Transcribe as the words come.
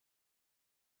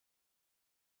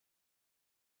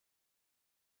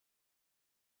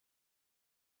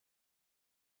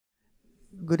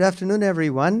Good afternoon,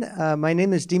 everyone. My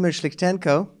name is Dima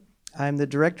Shliktenko. I'm the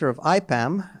director of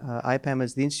IPAM. IPAM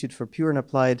is the Institute for Pure and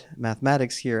Applied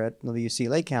Mathematics here at the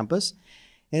UCLA campus.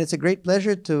 And it's a great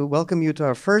pleasure to welcome you to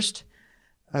our first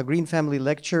Green Family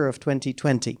Lecture of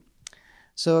 2020.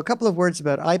 So a couple of words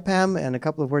about IPAM and a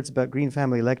couple of words about Green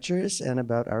Family Lectures and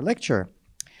about our lecture.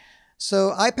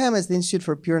 So IPAM is the Institute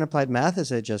for Pure and Applied Math,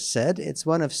 as I just said. It's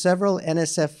one of several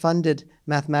NSF-funded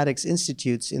mathematics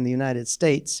institutes in the United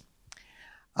States.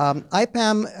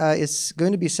 IPAM is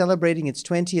going to be celebrating its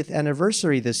 20th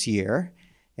anniversary this year,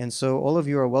 and so all of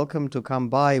you are welcome to come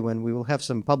by when we will have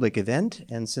some public event.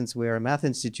 And since we are a math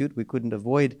institute, we couldn't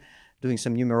avoid doing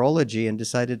some numerology and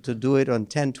decided to do it on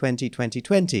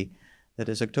 10/20/2020. That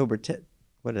is October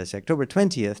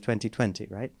 20th, 2020,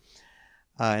 right?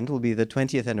 And it will be the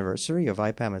 20th anniversary of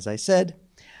IPAM, as I said.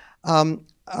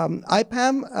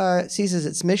 IPAM sees as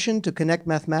its mission to connect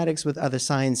mathematics with other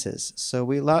sciences. So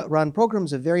we run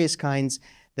programs of various kinds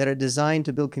that are designed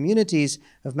to build communities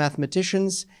of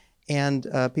mathematicians and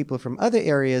people from other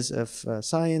areas of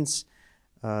science.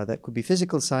 That could be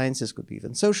physical sciences, could be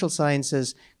even social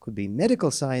sciences, could be medical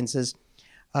sciences,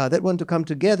 that want to come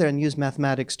together and use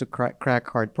mathematics to crack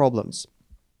hard problems.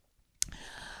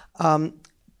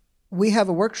 We have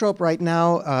a workshop right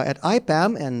now at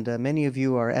IPAM, and many of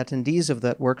you are attendees of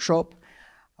that workshop.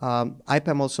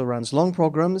 IPAM also runs long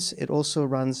programs. It also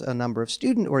runs a number of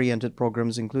student-oriented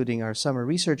programs, including our summer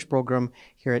research program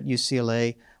here at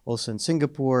UCLA, also in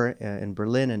Singapore, in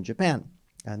Berlin, and Japan.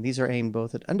 And these are aimed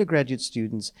both at undergraduate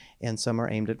students, and some are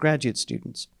aimed at graduate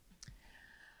students.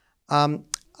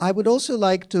 I would also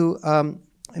like to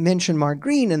mention Mark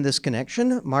Green in this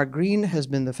connection. Mark Green has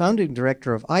been the founding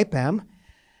director of IPAM.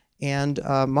 And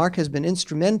Mark has been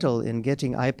instrumental in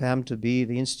getting IPAM to be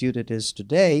the institute it is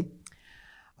today.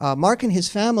 Mark and his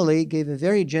family gave a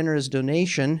very generous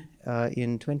donation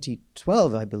in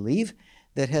 2012, I believe,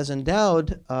 that has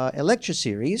endowed a lecture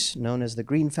series known as the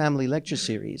Green Family Lecture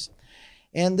Series.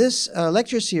 And this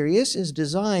lecture series is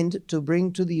designed to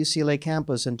bring to the UCLA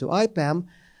campus and to IPAM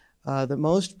the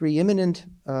most preeminent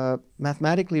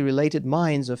mathematically related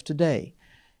minds of today.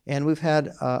 And we've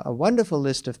had a wonderful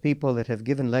list of people that have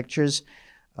given lectures,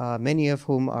 many of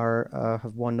whom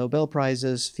have won Nobel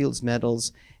Prizes, Fields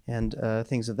Medals, and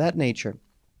things of that nature.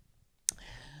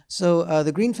 So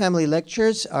the Green Family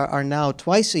Lectures are now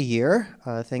twice a year,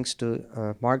 thanks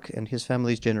to Mark and his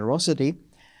family's generosity.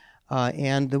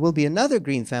 And there will be another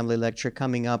Green Family Lecture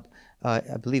coming up,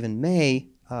 I believe in May,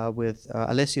 with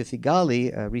Alessio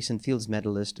Figali, a recent Fields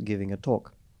Medalist, giving a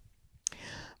talk.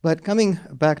 But coming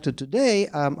back to today,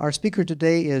 our speaker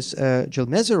today is Jill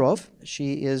Mesirov.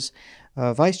 She is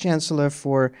Vice Chancellor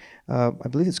for, I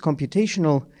believe it's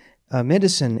computational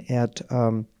medicine at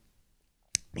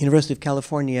University of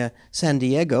California, San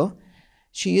Diego.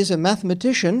 She is a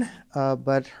mathematician,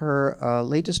 but her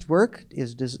latest work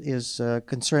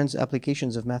concerns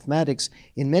applications of mathematics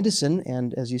in medicine.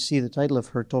 And as you see, the title of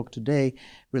her talk today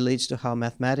relates to how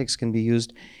mathematics can be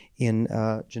used in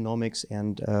genomics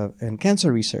and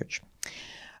cancer research.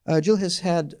 Jill has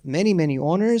had many, many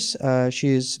honors.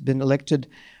 She has been elected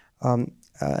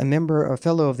a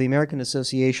fellow of the American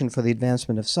Association for the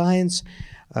Advancement of Science.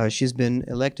 She's been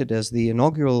elected as the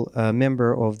inaugural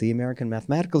member of the American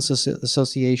Mathematical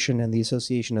Association and the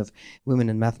Association of Women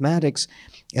in Mathematics,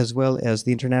 as well as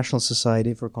the International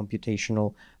Society for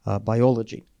Computational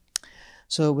Biology.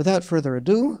 So without further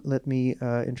ado, let me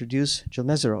introduce Jill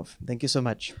Mesirov. Thank you so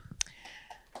much.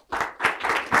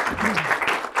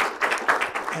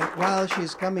 And while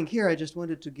she's coming here, I just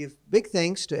wanted to give big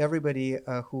thanks to everybody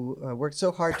who worked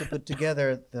so hard to put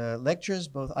together the lectures,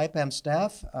 both IPAM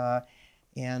staff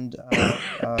and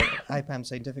IPAM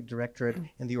Scientific Directorate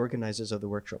and the organizers of the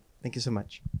workshop. Thank you so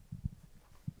much.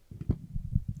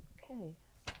 Okay.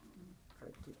 Try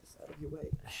to keep this out of your way.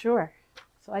 Sure.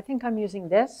 So I think I'm using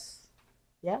this.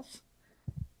 Yes.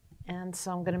 And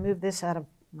so I'm going to move this out of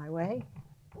my way,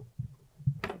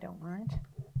 if you don't mind.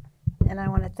 And I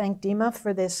want to thank Dima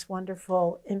for this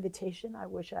wonderful invitation. I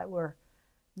wish I were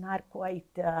not quite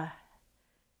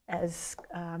as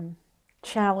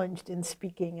challenged in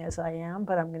speaking as I am,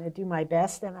 but I'm going to do my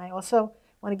best. And I also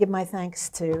want to give my thanks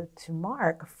to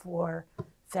Mark for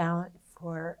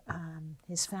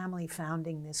his family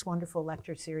founding this wonderful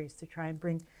lecture series to try and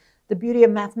bring the beauty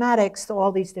of mathematics to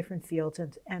all these different fields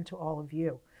and to all of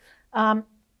you.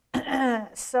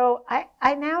 So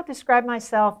I now describe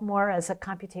myself more as a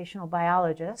computational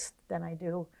biologist than I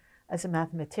do as a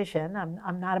mathematician.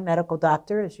 I'm not a medical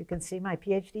doctor. As you can see, my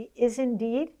PhD is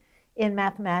indeed in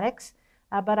mathematics,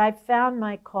 but I've found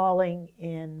my calling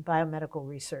in biomedical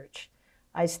research.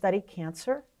 I study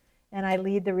cancer, and I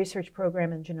lead the research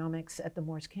program in genomics at the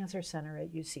Moores Cancer Center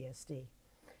at UCSD.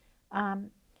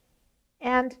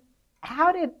 And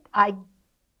how did I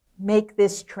make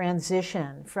this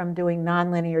transition from doing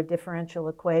nonlinear differential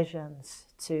equations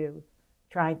to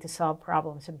trying to solve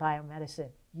problems in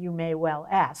biomedicine, you may well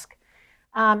ask.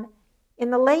 In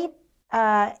the late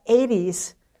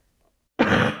 80s,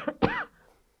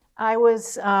 I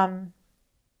was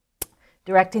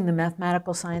directing the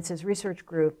mathematical sciences research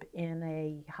group in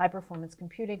a high-performance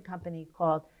computing company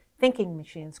called Thinking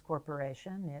Machines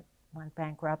Corporation. It went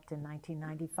bankrupt in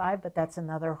 1995, but that's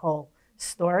another whole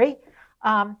story.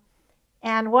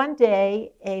 And one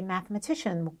day, a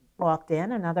mathematician walked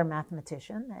in, another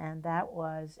mathematician, and that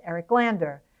was Eric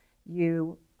Lander.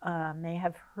 You may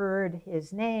have heard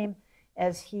his name,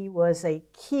 as he was a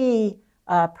key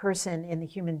person in the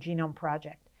Human Genome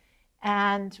Project.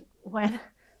 And when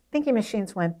Thinking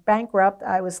Machines went bankrupt,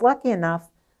 I was lucky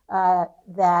enough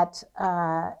that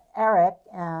Eric,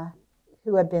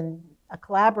 who had been a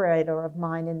collaborator of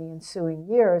mine in the ensuing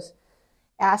years,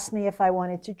 asked me if I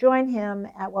wanted to join him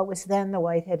at what was then the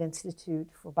Whitehead Institute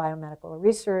for Biomedical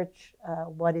Research,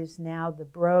 what is now the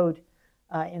Broad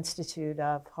Institute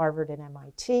of Harvard and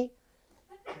MIT,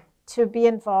 to be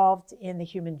involved in the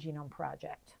Human Genome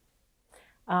Project.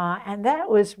 And that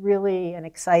was really an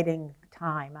exciting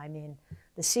time. I mean,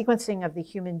 the sequencing of the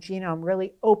human genome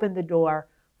really opened the door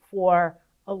for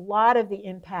a lot of the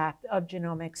impact of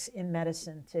genomics in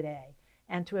medicine today.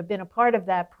 And to have been a part of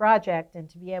that project and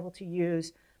to be able to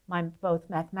use my both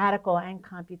mathematical and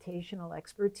computational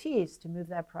expertise to move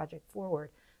that project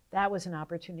forward, that was an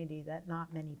opportunity that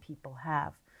not many people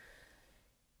have.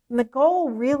 And the goal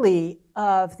really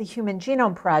of the Human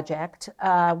Genome Project,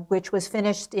 which was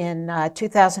finished in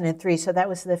 2003, so that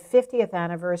was the 50th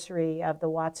anniversary of the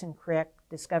Watson-Crick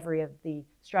discovery of the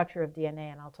structure of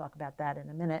DNA, and I'll talk about that in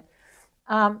a minute.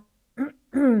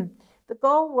 The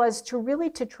goal was to really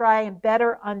try and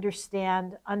better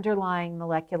understand underlying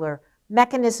molecular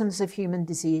mechanisms of human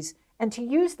disease and to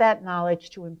use that knowledge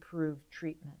to improve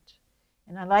treatment.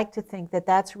 And I like to think that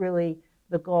that's really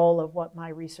the goal of what my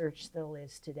research still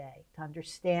is today, to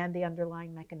understand the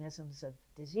underlying mechanisms of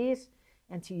disease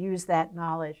and to use that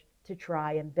knowledge to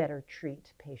try and better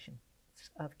treat patients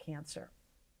of cancer.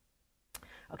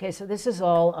 Okay, so this is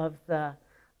all of the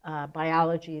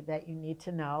biology that you need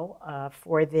to know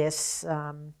for this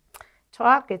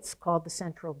talk. It's called The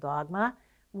Central Dogma.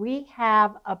 We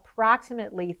have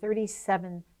approximately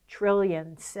 37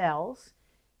 trillion cells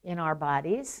in our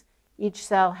bodies. Each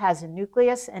cell has a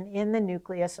nucleus, and in the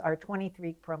nucleus are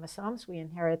 23 chromosomes. We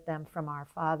inherit them from our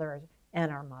father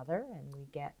and our mother, and we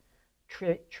get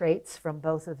traits from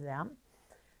both of them.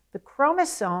 The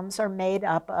chromosomes are made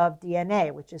up of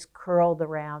DNA, which is curled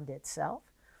around itself.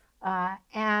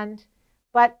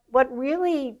 But what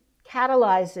really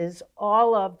catalyzes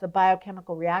all of the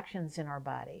biochemical reactions in our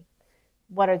body,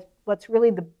 what's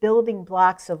really the building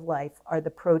blocks of life, are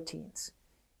the proteins.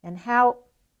 And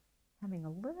having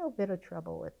a little bit of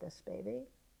trouble with this, baby.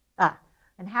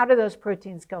 And how do those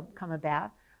proteins come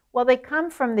about? Well, they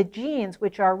come from the genes,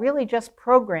 which are really just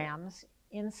programs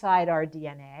inside our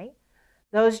DNA.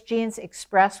 Those genes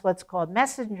express what's called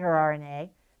messenger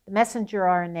RNA. The messenger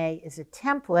RNA is a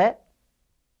template.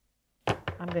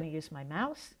 I'm going to use my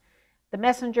mouse. The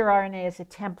messenger RNA is a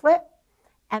template,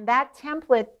 and that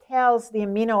template tells the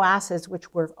amino acids, which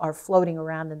are floating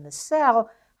around in the cell,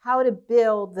 how to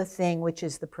build the thing, which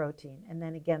is the protein. And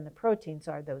then again, the proteins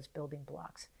are those building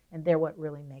blocks, and they're what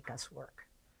really make us work.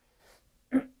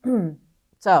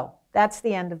 So that's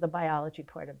the end of the biology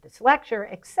part of this lecture,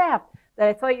 except that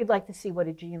I thought you'd like to see what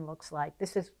a gene looks like.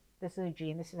 This is a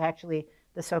gene. This is actually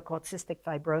the so-called cystic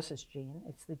fibrosis gene.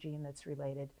 It's the gene that's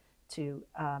related to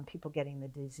people getting the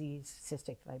disease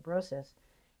cystic fibrosis.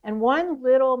 And one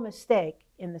little mistake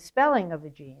in the spelling of a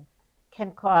gene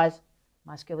can cause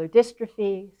muscular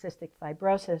dystrophy, cystic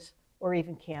fibrosis, or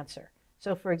even cancer.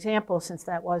 So for example, since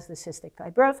that was the cystic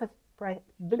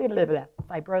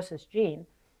fibrosis gene,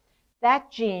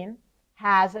 that gene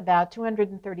has about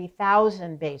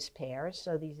 230,000 base pairs,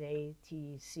 so these A,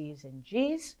 T, Cs, and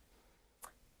Gs.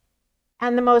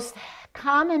 And the most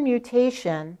common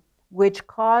mutation which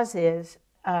causes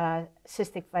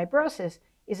cystic fibrosis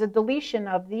is a deletion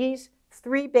of these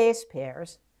 3 base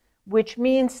pairs, which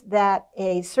means that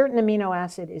a certain amino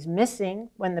acid is missing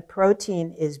when the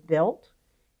protein is built,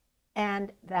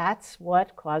 and that's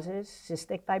what causes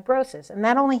cystic fibrosis. And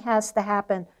that only has to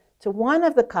happen to one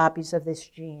of the copies of this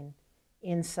gene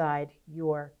inside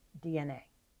your DNA,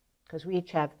 because we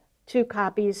each have 2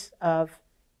 copies of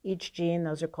each gene.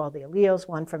 Those are called the alleles,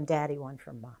 one from daddy, one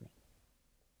from mommy.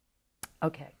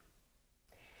 Okay.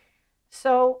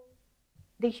 So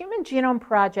the Human Genome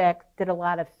Project did a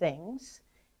lot of things.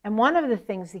 And one of the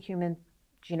things the Human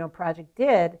Genome Project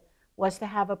did was to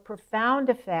have a profound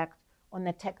effect on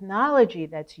the technology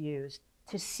that's used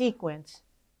to sequence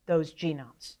those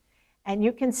genomes. And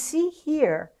you can see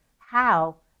here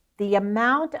how the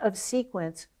amount of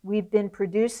sequence we've been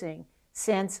producing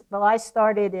since, well, I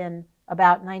started in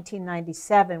about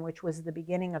 1997, which was the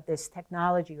beginning of this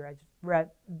technology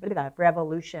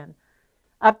revolution,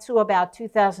 up to about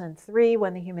 2003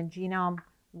 when the human genome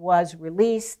was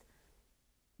released.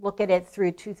 Look at it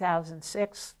through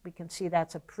 2006. We can see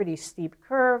that's a pretty steep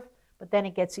curve, but then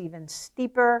it gets even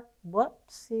steeper.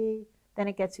 Whoopsie. Then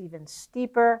it gets even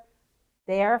steeper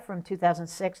there from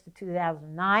 2006 to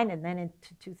 2009 and then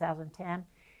into 2010.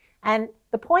 And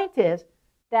the point is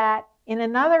that in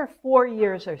another 4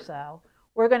 years or so,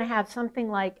 we're going to have something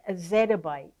like a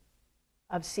zettabyte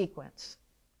of sequence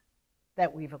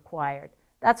that we've acquired.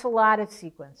 That's a lot of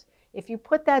sequence. If you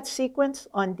put that sequence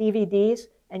on DVDs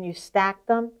and you stack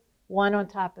them one on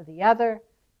top of the other,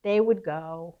 they would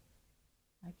go,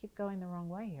 I keep going the wrong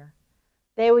way here,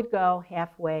 they would go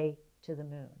halfway to the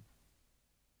moon.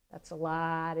 That's a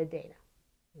lot of data,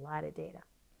 a lot of data.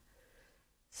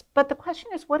 But the question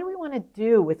is, what do we want to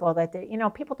do with all that data? You know,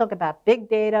 people talk about big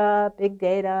data, big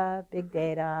data, big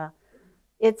data.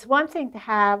 It's one thing to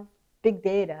have big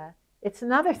data. It's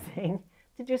another thing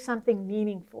to do something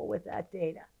meaningful with that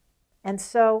data. And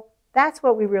so that's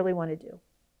what we really want to do.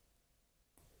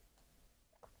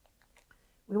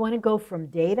 We want to go from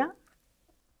data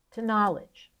to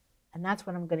knowledge. And that's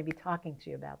what I'm going to be talking to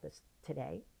you about this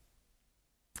today.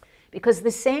 Because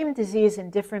the same disease in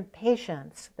different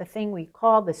patients, the thing we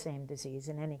call the same disease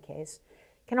in any case,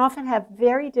 can often have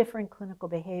very different clinical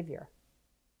behavior.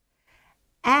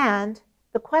 And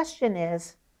the question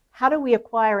is, how do we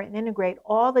acquire and integrate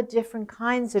all the different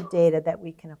kinds of data that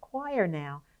we can acquire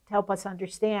now to help us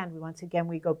understand? Once again,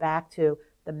 we go back to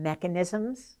the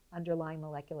mechanisms, underlying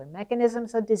molecular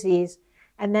mechanisms of disease,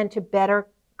 and then to better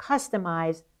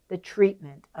customize the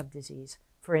treatment of disease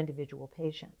for individual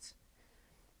patients.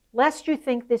 Lest you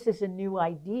think this is a new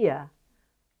idea,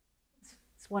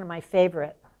 it's one of my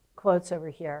favorite quotes over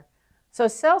here. So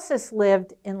Celsus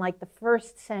lived in like the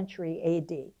 1st century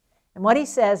AD. And what he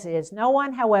says is, no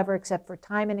one, however, except for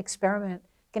time and experiment,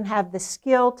 can have the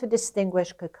skill to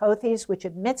distinguish cacothes, which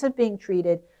admits of being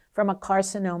treated, from a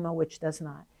carcinoma, which does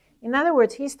not. In other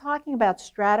words, he's talking about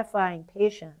stratifying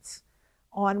patients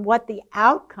on what the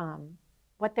outcome,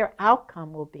 what their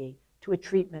outcome will be to a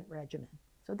treatment regimen.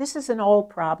 So this is an old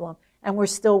problem, and we're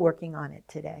still working on it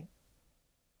today.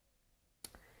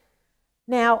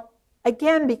 Now,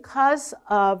 again, because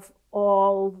of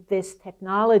all this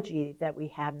technology that we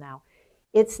have now,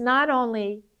 it's not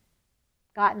only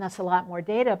gotten us a lot more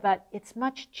data, but it's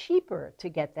much cheaper to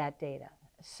get that data.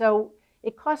 So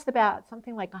it cost about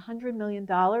something like $100 million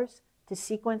to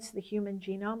sequence the human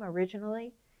genome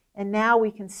originally, and now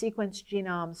we can sequence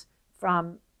genomes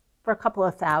for a couple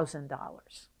of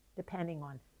 $1,000, depending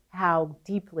on how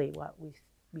deeply, what we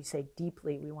say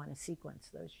deeply, we want to sequence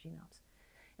those genomes.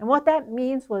 And what that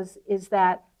means is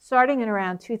that starting in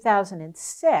around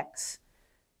 2006,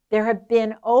 there have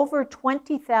been over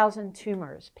 20,000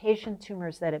 tumors, patient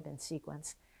tumors that have been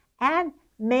sequenced and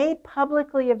made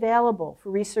publicly available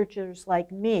for researchers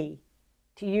like me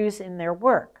to use in their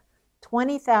work.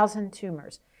 20,000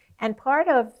 tumors. And part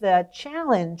of the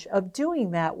challenge of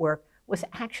doing that work was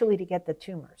actually to get the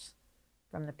tumors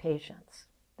from the patients.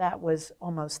 That was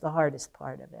almost the hardest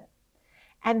part of it.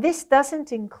 And this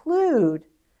doesn't include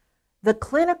the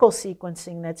clinical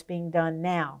sequencing that's being done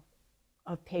now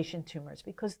of patient tumors,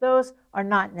 because those are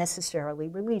not necessarily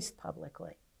released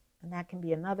publicly. And that can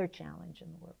be another challenge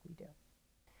in the work we do.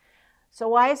 So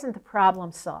why isn't the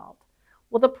problem solved?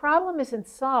 Well, the problem isn't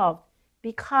solved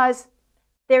because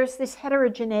there's this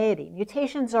heterogeneity.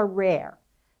 Mutations are rare.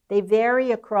 They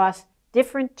vary across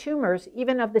different tumors,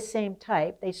 even of the same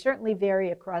type. They certainly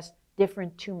vary across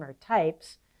different tumor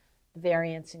types. The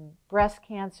variants in breast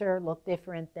cancer look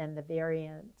different than the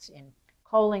variants in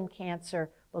colon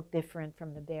cancer, look different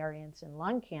from the variants in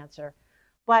lung cancer.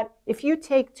 But if you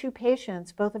take two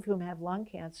patients, both of whom have lung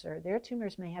cancer, their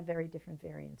tumors may have very different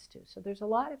variants too. So there's a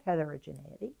lot of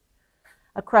heterogeneity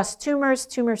across tumors,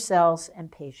 tumor cells,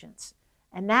 and patients.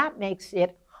 And that makes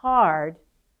it hard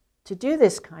to do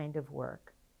this kind of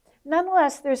work.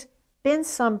 Nonetheless, there's been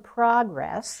some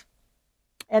progress.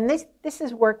 And this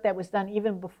is work that was done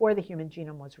even before the human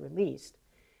genome was released.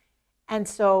 And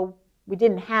so we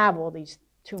didn't have all these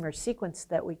tumor sequences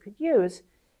that we could use.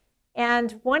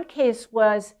 And one case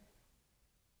was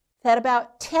that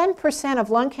about 10% of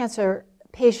lung cancer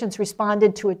patients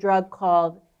responded to a drug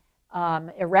called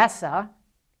Iressa,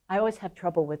 I always have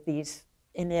trouble with these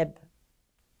inib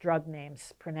drug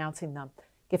names, pronouncing them.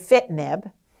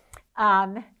 Gefitinib.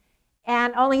 And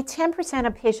only 10%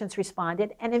 of patients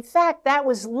responded. And in fact, that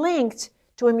was linked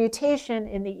to a mutation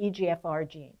in the EGFR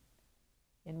gene,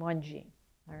 in one gene.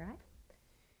 All right?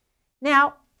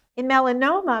 Now, in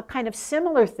melanoma, a kind of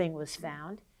similar thing was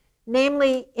found.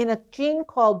 Namely, in a gene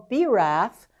called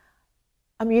BRAF,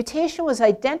 a mutation was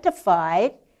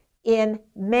identified in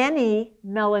many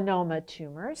melanoma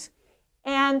tumors,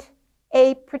 and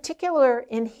a particular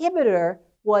inhibitor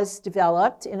was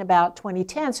developed in about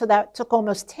 2010, so that took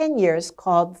almost 10 years,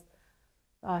 called,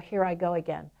 here I go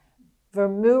again,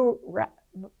 Verumat,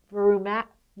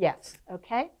 yes,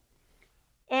 okay?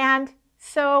 And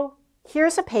so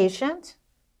here's a patient.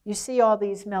 You see all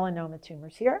these melanoma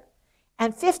tumors here.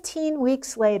 And 15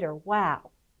 weeks later,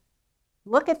 wow,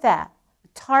 look at that.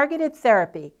 Targeted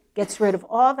therapy gets rid of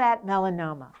all that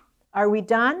melanoma. Are we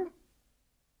done?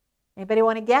 Anybody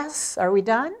want to guess? Are we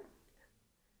done?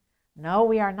 No,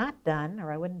 we are not done,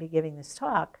 or I wouldn't be giving this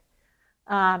talk.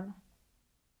 So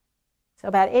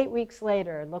about 8 weeks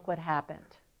later, look what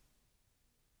happened.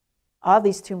 All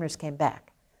these tumors came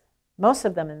back, most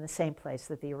of them in the same place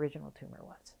that the original tumor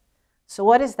was. So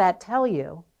what does that tell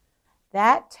you?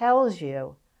 That tells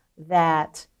you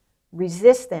that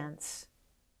resistance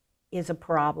is a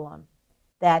problem,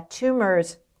 that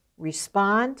tumors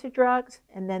respond to drugs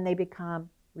and then they become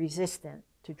resistant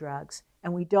to drugs,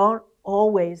 and we don't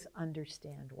always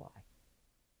understand why.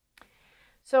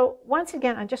 So once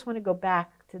again, I just want to go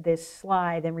back to this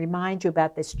slide and remind you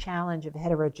about this challenge of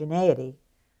heterogeneity.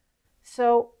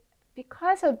 So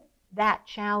because of that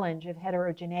challenge of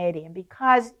heterogeneity, and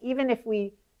because even if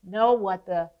we know what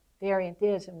the variant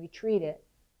is and we treat it,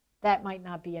 that might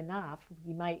not be enough.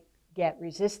 We might get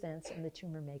resistance and the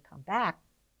tumor may come back.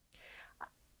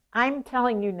 I'm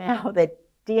telling you now that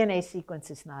DNA sequence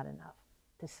is not enough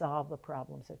to solve the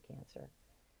problems of cancer.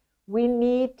 We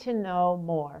need to know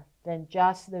more than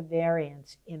just the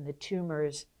variants in the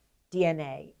tumor's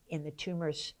DNA, in the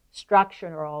tumor's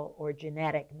structural or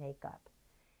genetic makeup.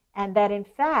 And that in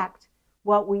fact,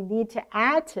 what we need to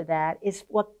add to that is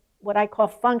what I call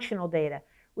functional data,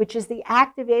 which is the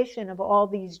activation of all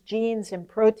these genes and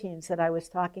proteins that I was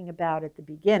talking about at the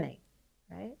beginning,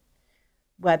 right?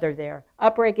 Whether they're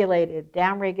upregulated,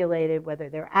 downregulated, whether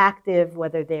they're active,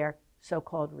 whether they're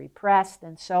so-called repressed,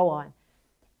 and so on.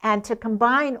 And to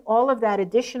combine all of that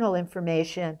additional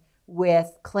information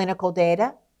with clinical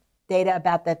data, data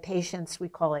about the patients, we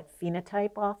call it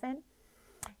phenotype often,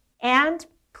 and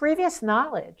previous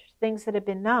knowledge, things that have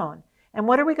been known. And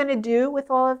what are we going to do with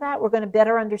all of that? We're going to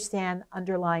better understand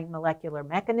underlying molecular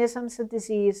mechanisms of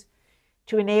disease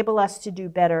to enable us to do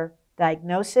better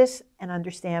diagnosis and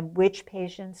understand which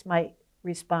patients might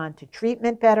respond to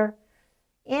treatment better.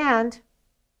 And,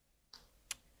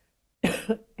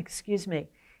 excuse me,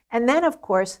 and then, of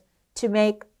course, to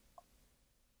make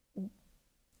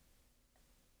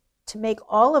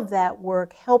all of that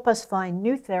work help us find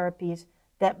new therapies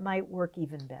that might work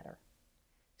even better.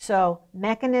 So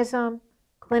mechanism,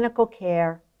 clinical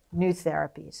care, new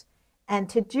therapies. And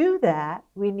to do that,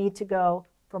 we need to go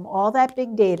from all that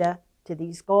big data to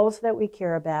these goals that we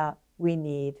care about. We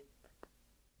need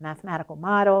mathematical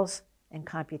models and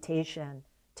computation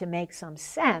to make some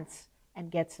sense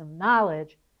and get some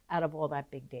knowledge out of all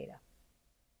that big data.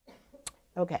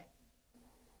 Okay.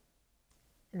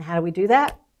 And how do we do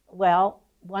that? Well,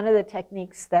 one of the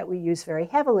techniques that we use very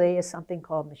heavily is something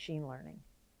called machine learning.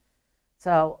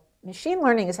 So machine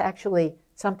learning is actually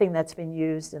something that's been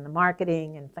used in the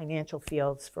marketing and financial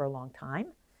fields for a long time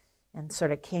and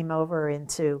sort of came over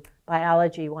into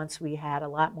biology once we had a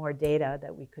lot more data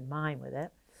that we could mine with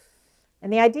it.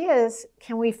 And the idea is,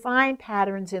 can we find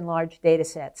patterns in large data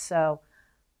sets? So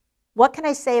what can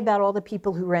I say about all the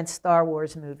people who rent Star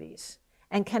Wars movies?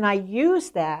 And can I use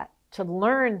that to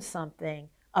learn something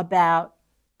about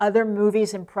other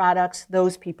movies and products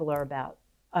those people are about,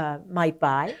 might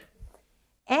buy?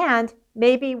 And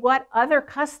maybe what other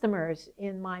customers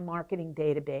in my marketing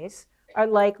database are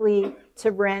likely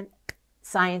to rent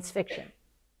science fiction.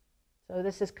 So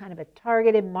this is kind of a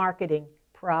targeted marketing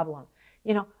problem.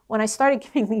 You know, when I started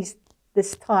giving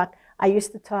this talk, I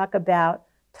used to talk about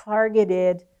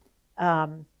targeted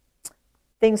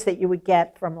things that you would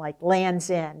get from like Land's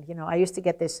End. You know, I used to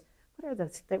get this, what are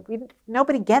those?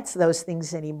 Nobody gets those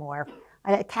things anymore.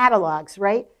 Catalogs,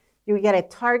 right? You would get a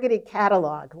targeted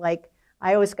catalog. Like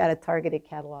I always got a targeted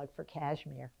catalog for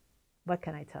cashmere. What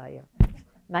can I tell you?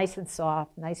 Nice and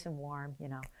soft, nice and warm, you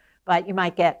know. But you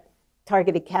might get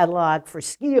targeted catalog for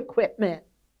ski equipment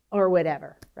or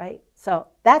whatever, right? So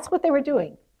that's what they were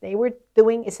doing. They were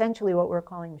doing essentially what we're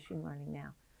calling machine learning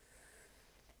now.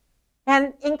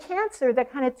 And in cancer, there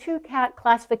are kind of two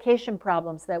classification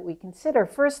problems that we consider.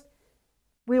 First,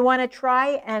 we want to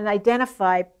try and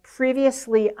identify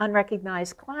previously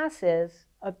unrecognized classes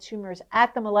of tumors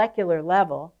at the molecular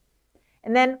level.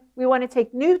 And then we want to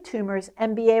take new tumors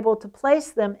and be able to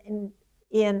place them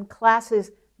in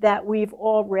classes that we've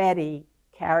already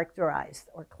characterized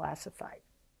or classified.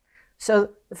 So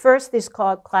the first is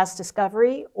called class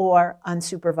discovery or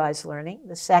unsupervised learning.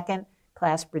 The second,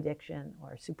 class prediction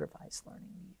or supervised learning,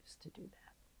 we use to do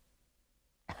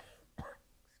that.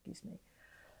 Excuse me.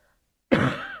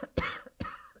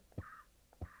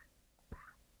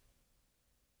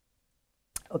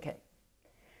 Okay.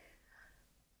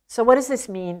 So what does this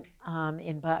mean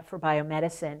for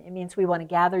biomedicine? It means we want to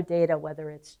gather data,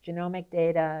 whether it's genomic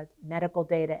data, medical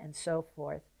data, and so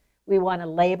forth. We want to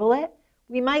label it.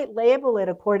 We might label it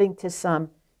according to some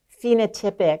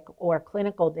phenotypic or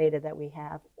clinical data that we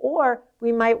have, or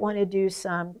we might want to do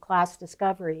some class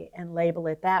discovery and label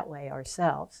it that way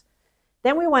ourselves.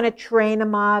 Then we want to train a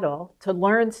model to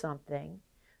learn something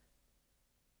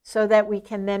so that we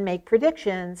can then make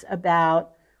predictions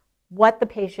about what the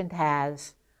patient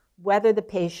has, whether the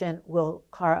patient will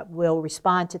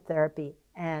respond to therapy,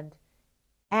 and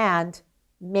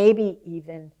maybe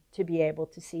even to be able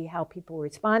to see how people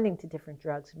responding to different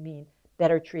drugs mean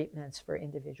better treatments for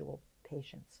individual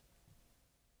patients.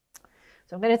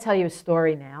 So I'm going to tell you a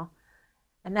story now.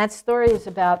 And that story is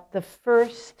about the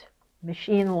first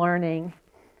machine learning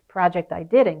project I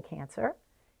did in cancer.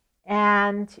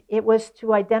 And it was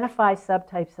to identify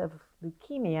subtypes of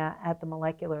leukemia at the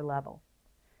molecular level.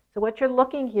 So what you're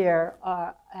looking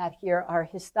at here are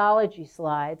histology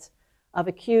slides of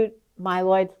acute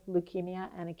myeloid leukemia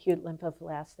and acute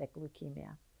lymphoblastic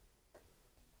leukemia.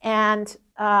 And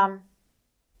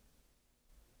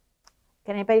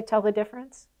can anybody tell the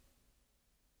difference?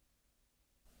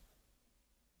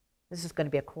 This is going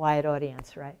to be a quiet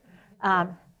audience, right?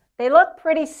 They look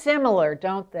pretty similar,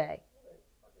 don't they?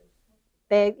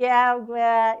 Yeah,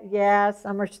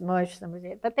 some are smushed, some are,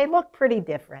 but they look pretty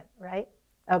different, right?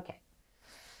 Okay.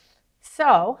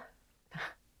 So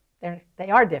they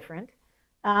are different.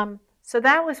 So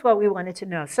that was what we wanted to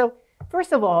know. So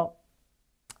first of all,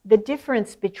 the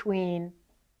difference between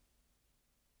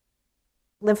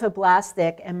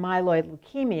lymphoblastic and myeloid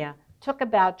leukemia took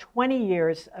about 20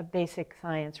 years of basic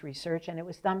science research, and it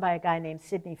was done by a guy named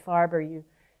Sidney Farber. You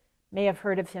may have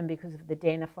heard of him because of the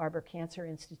Dana-Farber Cancer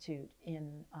Institute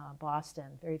in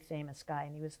Boston, very famous guy.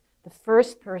 And he was the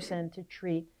first person to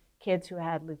treat kids who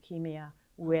had leukemia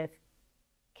with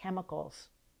chemicals,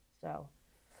 so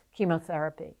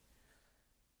chemotherapy.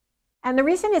 And the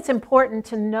reason it's important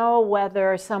to know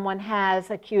whether someone has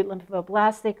acute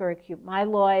lymphoblastic or acute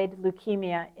myeloid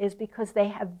leukemia is because they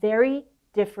have very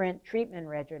different treatment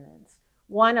regimens.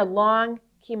 One, a long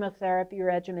chemotherapy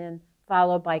regimen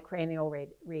followed by cranial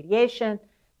radiation.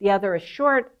 The other, a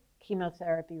short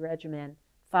chemotherapy regimen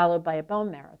followed by a bone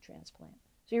marrow transplant.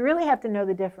 So you really have to know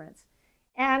the difference.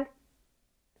 And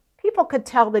people could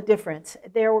tell the difference.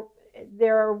 There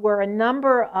were a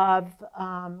number of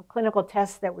clinical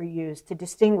tests that were used to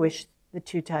distinguish the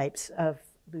two types of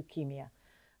leukemia.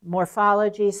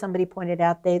 Morphology, somebody pointed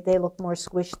out, they look more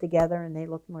squished together and they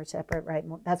look more separate, right?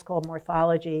 That's called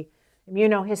morphology.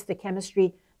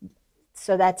 Immunohistochemistry,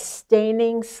 so that's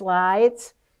staining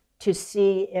slides to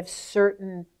see if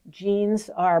certain genes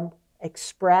are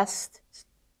expressed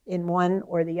in one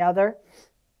or the other.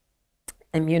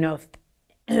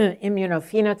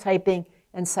 Immunophenotyping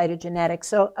and cytogenetics.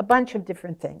 So a bunch of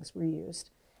different things were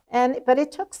used. But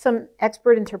it took some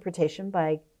expert interpretation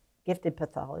by gifted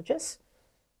pathologists,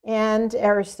 and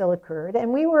errors still occurred.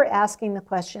 And we were asking the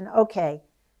question, okay,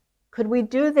 could we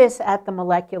do this at the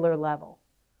molecular level?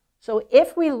 So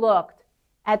if we looked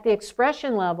at the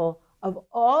expression level of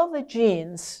all the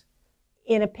genes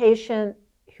in a patient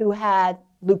who had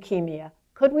leukemia,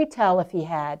 could we tell if he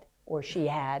had or she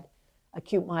had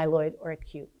acute myeloid or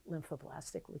acute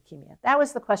lymphoblastic leukemia? That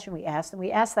was the question we asked, and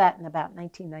we asked that in about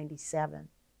 1997.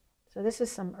 So this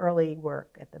is some early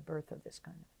work at the birth of this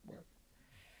kind of work.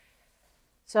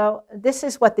 So this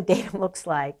is what the data looks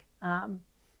like. I'm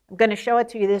going to show it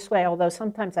to you this way, although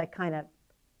sometimes I kind of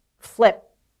flip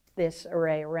this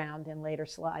array around in later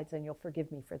slides, and you'll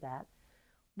forgive me for that.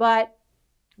 But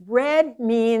red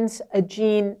means a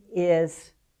gene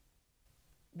is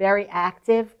very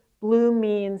active. Blue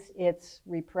means it's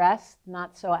repressed,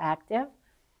 not so active.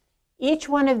 Each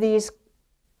one of these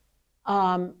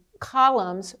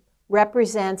columns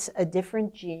represents a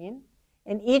different gene,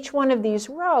 and each one of these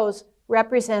rows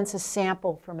represents a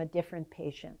sample from a different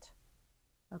patient.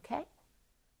 Okay?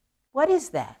 What is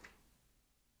that?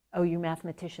 Oh, you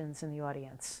mathematicians in the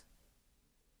audience.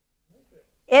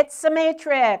 It's a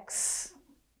matrix,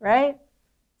 right?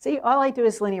 See, all I do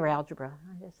is linear algebra.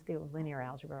 I just do linear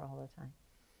algebra all the time.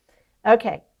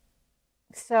 Okay,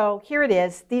 so here it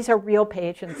is. These are real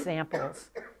patient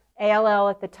samples. ALL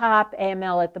at the top,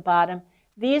 AML at the bottom.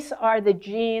 These are the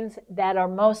genes that are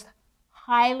most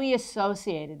highly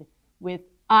associated with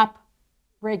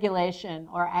upregulation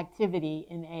or activity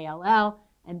in ALL,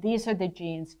 and these are the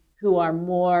genes who are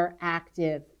more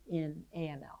active in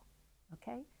AML,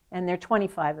 okay? And there are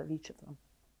 25 of each of them.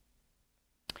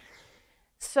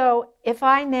 So if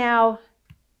I now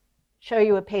show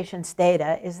you a patient's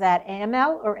data, is that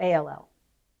AML or ALL?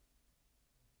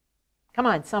 Come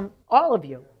on, all of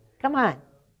you, come on.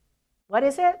 What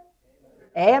is it?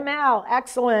 AML,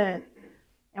 excellent.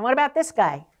 And what about this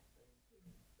guy?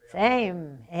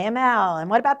 Same, AML. And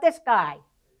what about this guy?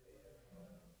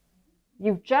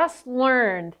 You've just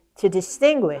learned to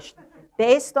distinguish,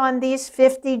 based on these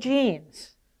 50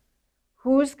 genes,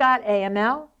 who's got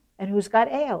AML and who's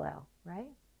got ALL, right?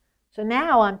 So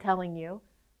now I'm telling you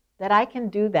that I can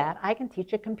do that. I can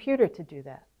teach a computer to do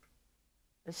that.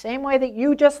 The same way that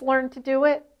you just learned to do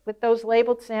it with those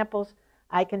labeled samples,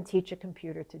 I can teach a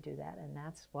computer to do that, and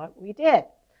that's what we did.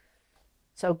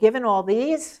 So given all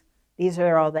these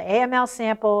are all the AML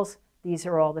samples, these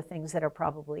are all the things that are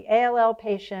probably ALL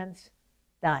patients,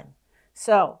 done.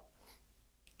 So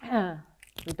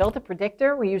we built a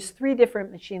predictor. We used 3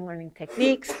 different machine learning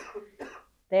techniques.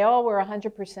 They all were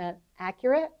 100%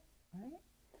 accurate,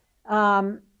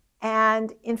 right?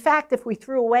 And in fact, if we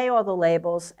threw away all the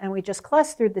labels and we just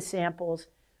clustered the samples,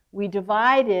 we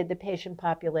divided the patient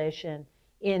population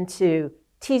into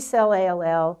T-cell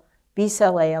ALL,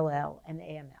 B-cell ALL, and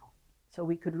AML. So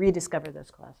we could rediscover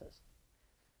those classes.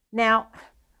 Now,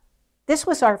 this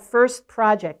was our first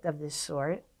project of this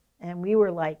sort, and we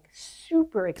were like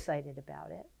super excited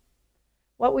about it.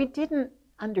 What we didn't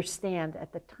understand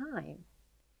at the time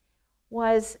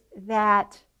was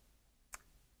that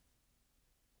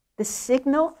the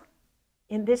signal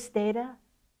in this data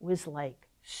was like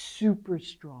super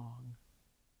strong.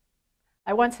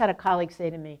 I once had a colleague say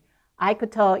to me, I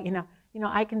could tell,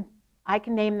 I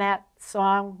can name that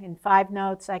song in 5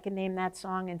 notes. I can name that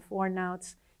song in 4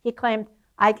 notes. He claimed,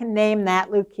 I can name that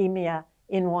leukemia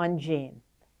in 1 gene.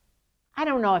 I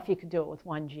don't know if you could do it with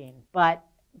 1 gene, but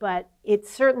it's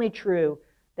certainly true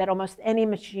that almost any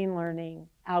machine learning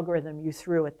algorithm you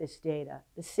threw at this data,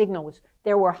 the signal was,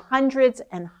 there were hundreds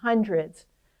and hundreds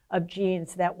of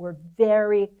genes that were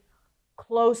very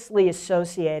closely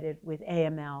associated with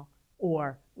AML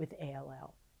or with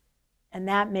ALL. And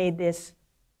that made this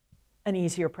an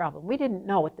easier problem. We didn't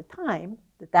know at the time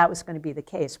that that was going to be the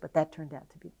case, but that turned out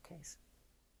to be the case.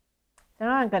 So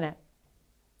now I'm going to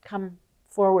come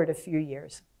forward a few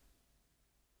years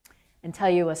and tell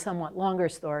you a somewhat longer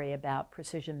story about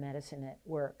precision medicine at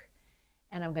work.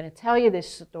 And I'm going to tell you this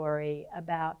story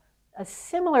about a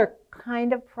similar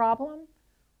kind of problem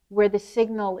where the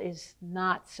signal is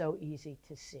not so easy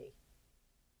to see,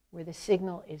 where the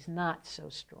signal is not so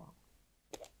strong.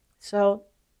 So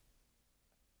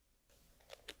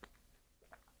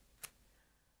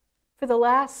for the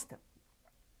last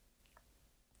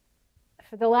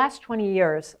 20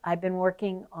 years, I've been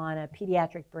working on a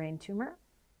pediatric brain tumor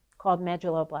called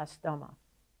medulloblastoma.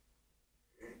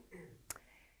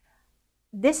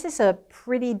 This is a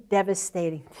pretty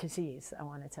devastating disease, I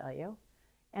want to tell you.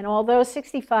 And although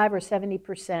 65 or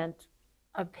 70%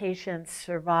 of patients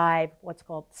survive what's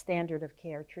called standard of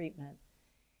care treatment,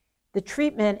 the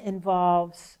treatment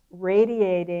involves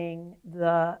radiating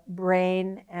the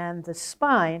brain and the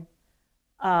spine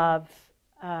of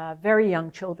very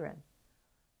young children.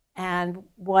 And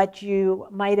what you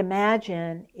might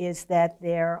imagine is that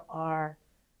there are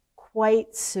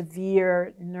quite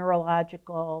severe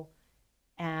neurological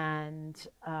and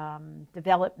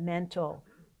developmental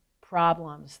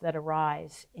problems that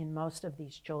arise in most of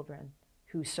these children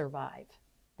who survive.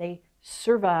 They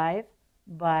survive,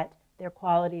 but their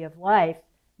quality of life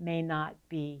may not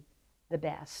be the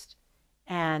best.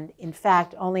 And in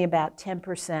fact, only about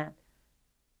 10%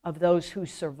 of those who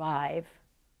survive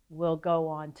will go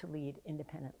on to lead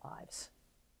independent lives.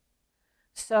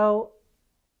 So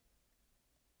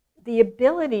the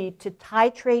ability to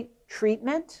titrate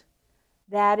treatment,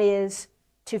 that is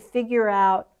to figure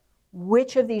out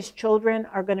which of these children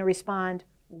are going to respond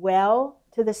well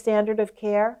to the standard of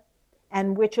care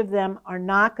and which of them are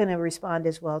not going to respond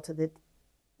as well to the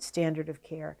standard of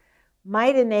care,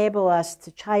 might enable us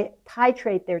to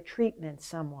titrate their treatment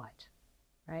somewhat,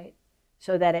 right?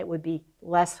 So that it would be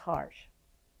less harsh.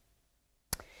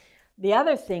 The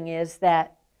other thing is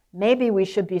that maybe we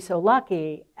should be so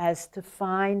lucky as to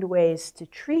find ways to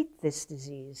treat this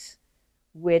disease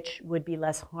which would be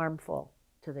less harmful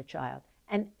to the child.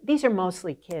 And these are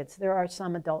mostly kids. There are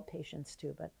some adult patients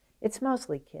too, but it's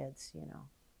mostly kids, you know.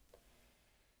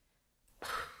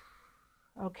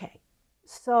 Okay,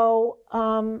 so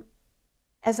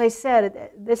as I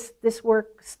said, this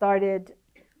work started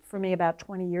for me about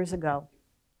 20 years ago.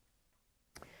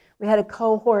 We had a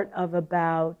cohort of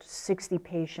about 60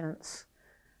 patients,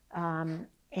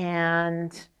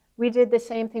 and we did the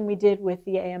same thing we did with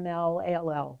the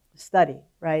AML-ALL study,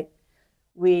 right?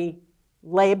 We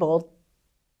labeled,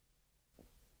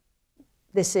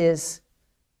 this is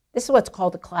what's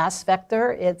called a class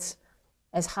vector. It's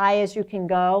as high as you can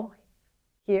go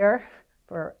here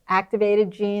for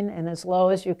activated gene and as low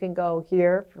as you can go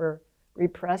here for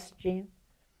repressed gene.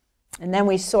 And then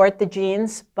we sort the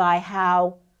genes by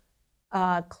how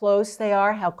close they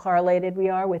are, how correlated we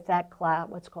are with that class,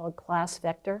 what's called class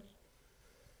vector.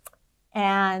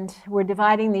 And we're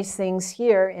dividing these things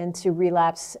here into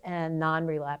relapse and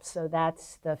non-relapse. So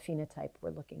that's the phenotype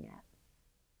we're looking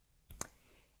at.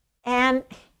 And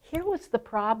here was the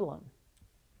problem.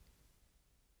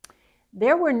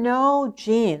 There were no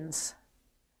genes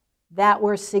that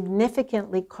were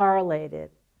significantly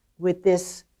correlated with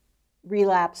this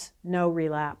relapse, no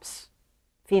relapse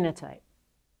phenotype.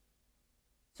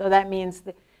 So that means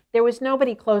that there was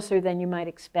nobody closer than you might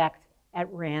expect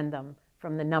at random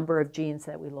from the number of genes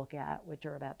that we look at, which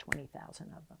are about 20,000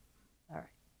 of them. All right.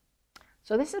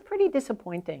 So this is pretty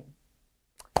disappointing.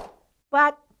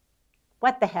 But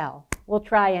what the hell? We'll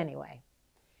try anyway.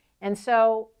 And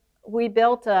so we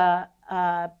built a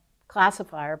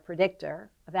classifier,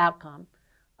 predictor of outcome,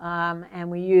 and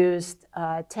we used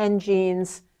 10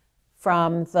 genes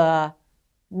from the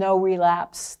no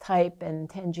relapse type and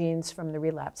 10 genes from the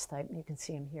relapse type. You can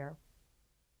see them here.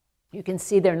 You can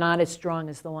see they're not as strong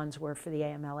as the ones were for the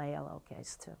AML-ALL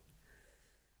case too.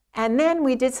 And then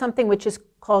we did something which is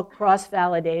called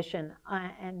cross-validation.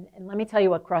 And let me tell you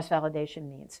what cross-validation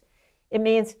means. It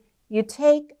means you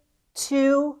take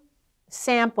two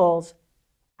samples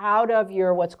out of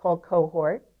your what's called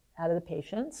cohort, out of the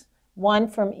patients, one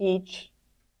from each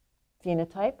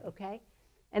phenotype, okay?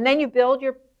 And then you build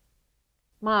your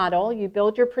model, you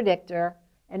build your predictor,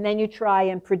 and then you try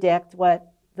and predict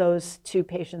what those two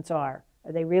patients are.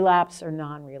 Are they relapse or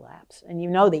non-relapse? And you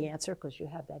know the answer because you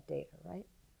have that data, right?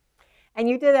 And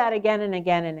you do that again and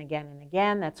again and again and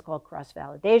again. That's called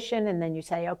cross-validation. And then you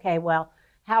say, okay, well,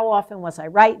 how often was I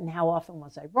right and how often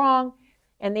was I wrong?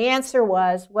 And the answer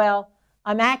was, well,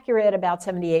 I'm accurate about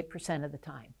 78% of the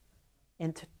time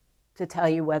and to tell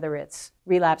you whether it's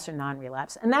relapse or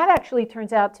non-relapse. And that actually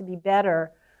turns out to be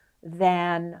better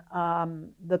than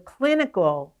the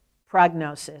clinical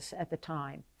prognosis at the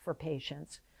time for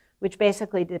patients, which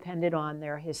basically depended on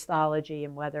their histology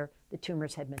and whether the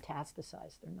tumors had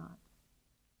metastasized or not.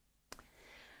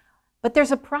 But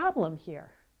there's a problem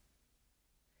here.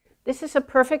 This is a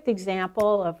perfect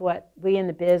example of what we in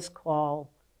the biz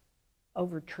call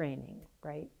overtraining,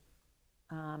 right?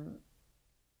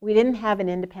 We didn't have an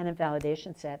independent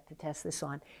validation set to test this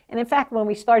on. And in fact, when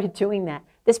we started doing that,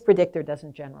 this predictor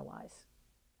doesn't generalize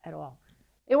at all.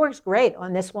 It works great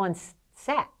on this one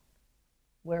set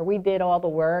where we did all the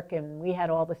work and we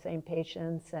had all the same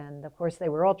patients, and of course they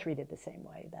were all treated the same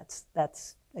way.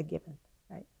 That's a given,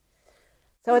 right?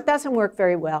 So it doesn't work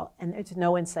very well, and there's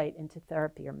no insight into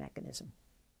therapy or mechanism.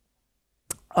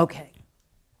 Okay,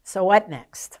 so what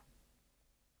next?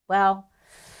 Well,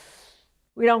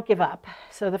 we don't give up.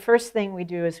 So the first thing we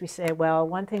do is we say, well,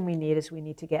 one thing we need is we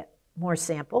need to get more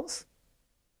samples.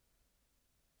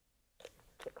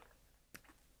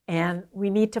 And we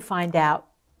need to find out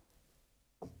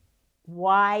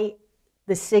why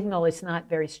the signal is not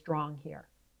very strong here.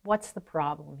 What's the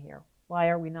problem here? Why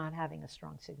are we not having a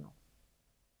strong signal?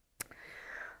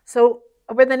 So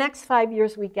over the next 5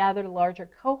 years, we gathered a larger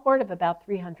cohort of about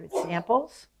 300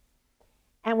 samples.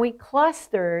 And we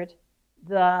clustered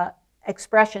the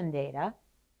expression data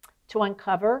to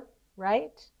uncover,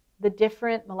 right, the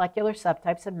different molecular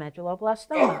subtypes of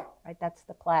medulloblastoma, right? That's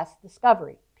the class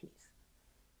discovery piece.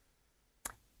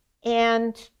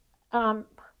 And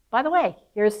by the way,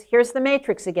 here's the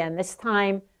matrix again. This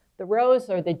time, the rows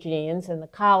are the genes and the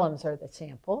columns are the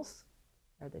samples,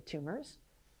 or the tumors.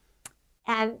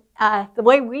 And the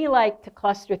way we like to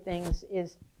cluster things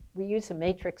is we use a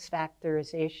matrix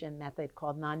factorization method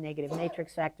called non-negative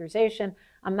matrix factorization.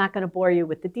 I'm not going to bore you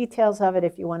with the details of it.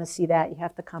 If you want to see that, you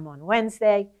have to come on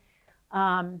Wednesday.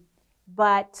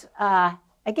 But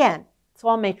again, it's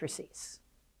all matrices.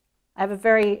 I have a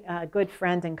very good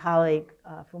friend and colleague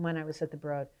from when I was at the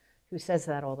Broad who says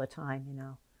that all the time, you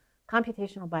know.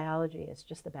 Computational biology is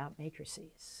just about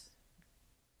matrices.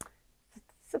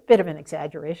 It's a bit of an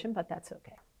exaggeration, but that's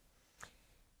okay.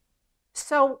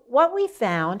 So what we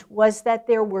found was that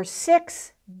there were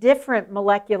 6 different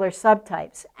molecular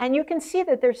subtypes. And you can see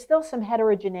that there's still some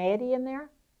heterogeneity in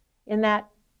there, in that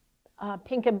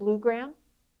pink and blue gram,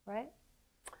 right?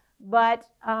 But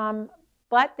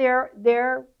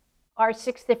there are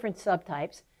 6 different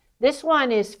subtypes. This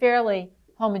one is fairly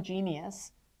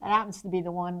homogeneous. That happens to be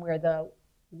the one where the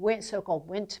so-called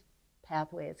Wnt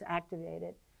pathway is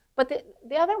activated. But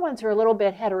the other ones are a little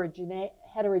bit heterogeneous.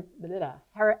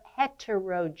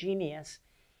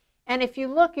 And if you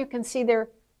look, you can see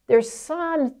there's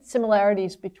some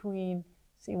similarities between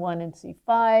C1 and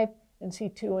C5 and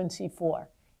C2 and C4.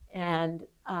 And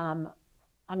I'm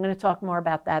going to talk more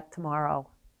about that tomorrow.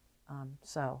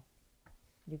 So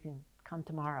you can come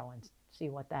tomorrow and see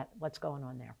what's going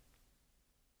on there.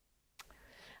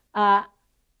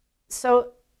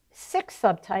 So 6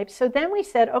 subtypes. So then we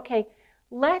said, okay,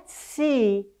 let's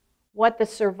see what the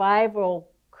survival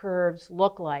curves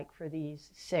look like for these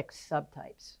 6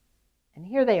 subtypes. And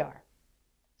here they are.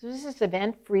 So this is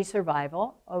event-free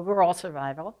survival, overall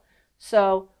survival.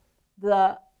 So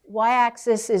the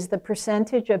y-axis is the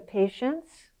percentage of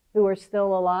patients who are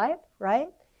still alive, right?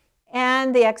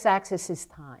 And the x-axis is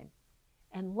time.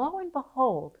 And lo and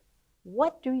behold,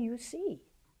 what do you see?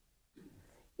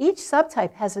 Each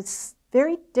subtype has a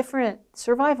very different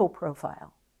survival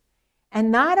profile. And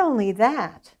not only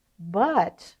that,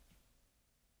 but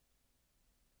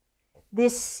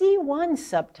this C1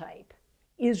 subtype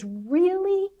is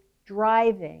really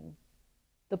driving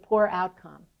the poor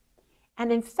outcome. And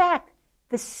in fact,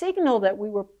 the signal that we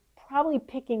were probably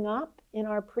picking up in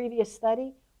our previous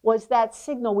study was that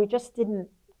signal. We just didn't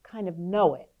kind of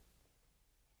know it.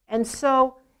 And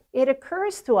so it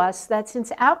occurs to us that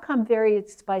since outcome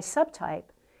varies by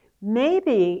subtype,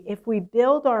 maybe if we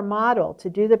build our model to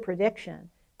do the prediction,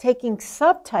 taking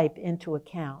subtype into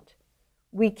account,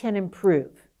 we can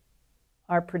improve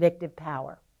our predictive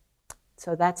power.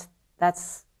 So that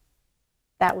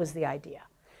was the idea.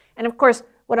 And of course,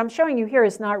 what I'm showing you here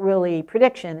is not really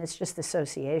prediction, it's just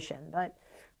association. But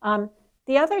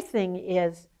the other thing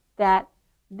is that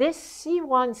this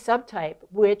C1 subtype,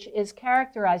 which is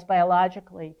characterized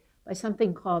biologically by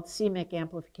something called c-Myc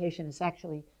amplification, is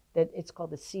actually that it's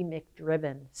called the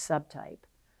c-Myc-driven subtype.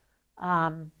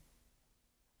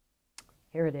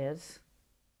 Here it is,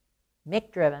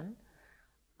 Myc-driven.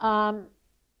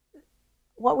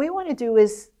 What we want to do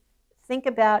is think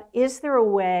about, is there a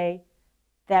way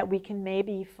that we can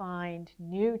maybe find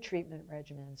new treatment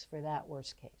regimens for that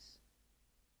worst case?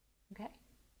 Okay,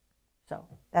 so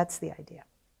that's the idea.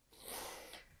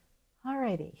 All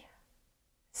righty,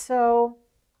 so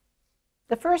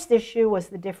the first issue was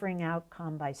the differing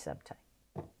outcome by subtype.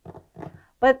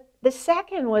 But the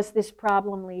second was this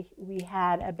problem we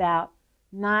had about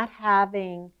not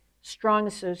having strong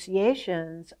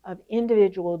associations of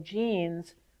individual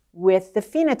genes with the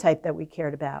phenotype that we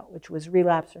cared about, which was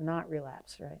relapse or not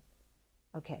relapse, right?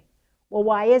 Okay, well,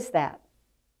 why is that?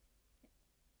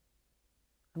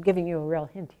 I'm giving you a real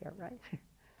hint here, right?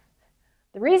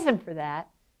 The reason for that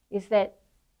is that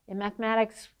in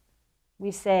mathematics,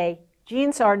 we say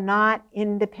genes are not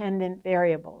independent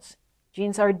variables.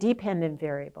 Genes are dependent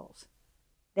variables.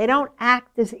 They don't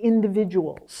act as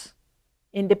individuals,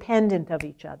 independent of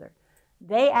each other.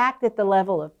 They act at the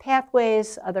level of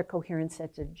pathways, other coherent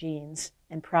sets of genes,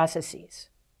 and processes,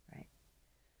 right?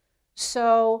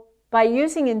 So by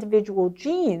using individual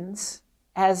genes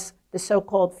as the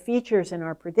so-called features in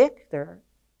our predictor,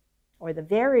 or the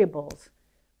variables,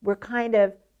 we're kind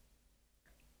of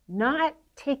not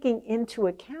taking into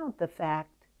account the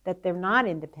fact that they're not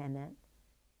independent,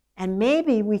 and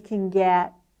maybe we can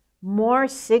get more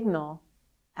signal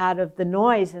out of the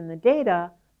noise in the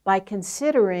data by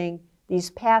considering these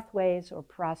pathways or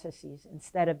processes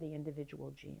instead of the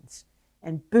individual genes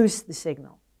and boost the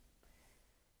signal.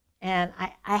 And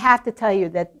I have to tell you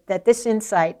that this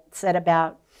insight set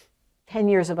about 10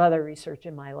 years of other research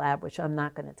in my lab, which I'm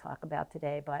not going to talk about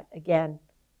today. But again,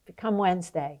 if you come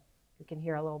Wednesday, you can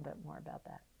hear a little bit more about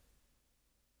that.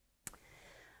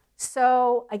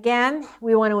 So again,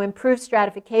 we want to improve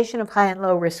stratification of high and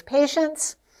low risk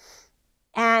patients.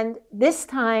 And this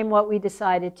time what we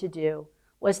decided to do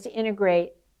was to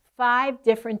integrate 5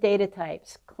 different data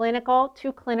types, clinical,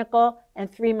 2 clinical,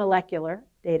 and 3 molecular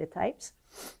data types,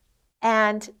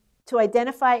 and to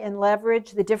identify and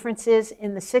leverage the differences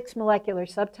in the 6 molecular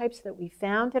subtypes that we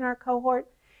found in our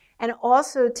cohort, and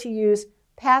also to use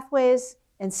pathways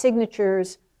and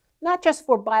signatures, not just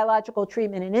for biological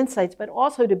treatment and insights, but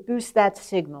also to boost that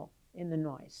signal in the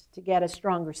noise, to get a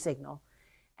stronger signal.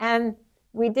 And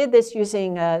we did this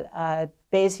using a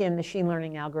Bayesian machine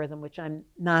learning algorithm, which I'm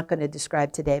not going to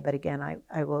describe today, but again,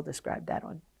 I will describe that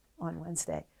on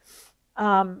Wednesday.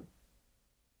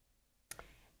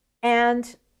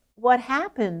 And what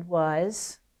happened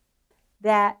was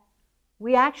that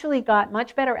we actually got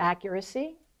much better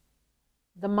accuracy.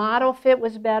 The model fit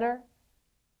was better,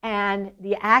 and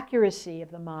the accuracy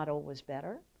of the model was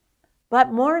better.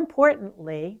 But more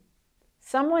importantly,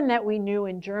 someone that we knew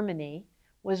in Germany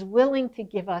was willing to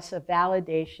give us a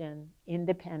validation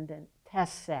independent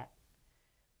test set.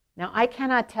 Now, I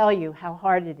cannot tell you how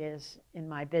hard it is in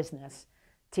my business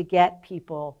to get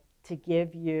people to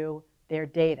give you their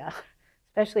data,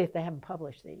 especially if they haven't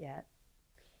published it yet,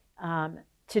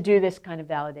 to do this kind of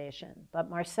validation. But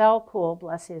Marcel Kuhl,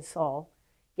 bless his soul,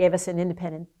 gave us an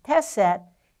independent test set,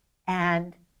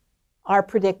 and our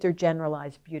predictor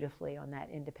generalized beautifully on that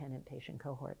independent patient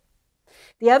cohort.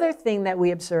 The other thing that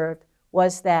we observed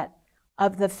was that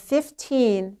of the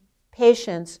 15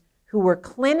 patients who were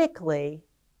clinically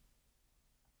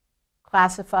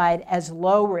classified as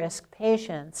low-risk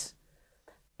patients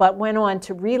but went on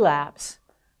to relapse,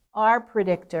 our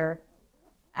predictor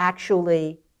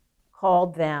actually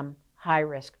called them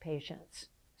high-risk patients.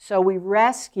 So we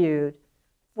rescued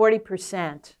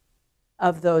 40%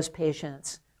 of those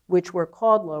patients, which were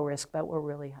called low risk but were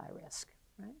really high risk.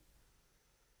 Right?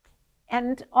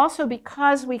 And also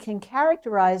because we can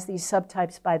characterize these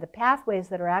subtypes by the pathways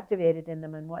that are activated in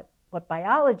them and what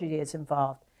biology is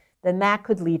involved, then that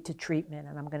could lead to treatment,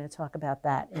 and I'm going to talk about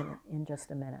that in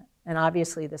just a minute. And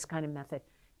obviously this kind of method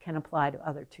can apply to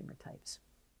other tumor types.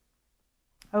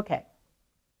 Okay.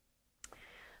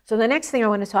 So the next thing I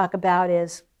want to talk about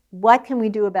is what can we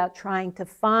do about trying to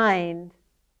find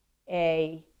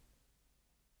a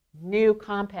new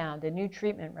compound, a new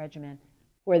treatment regimen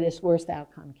for this worst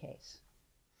outcome case.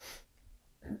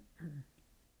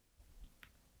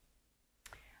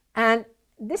 And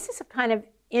this is a kind of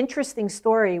interesting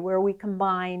story where we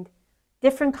combined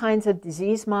different kinds of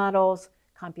disease models,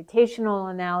 computational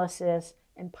analysis,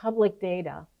 and public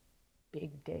data,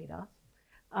 big data,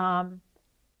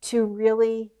 to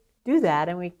really do that.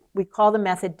 And we call the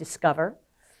method Discover.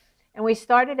 And we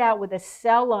started out with a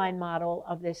cell line model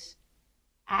of this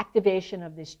activation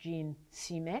of this gene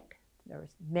c-MYC. There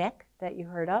was MYC that you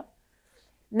heard of.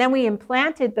 And then we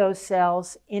implanted those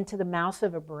cells into the mouse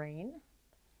of a brain,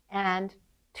 and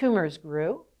tumors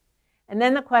grew. And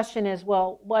then the question is,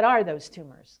 well, what are those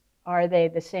tumors? Are they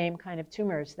the same kind of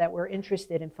tumors that we're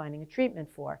interested in finding a treatment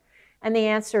for? And the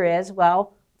answer is,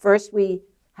 well, first we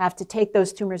have to take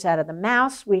those tumors out of the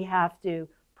mouse. We have to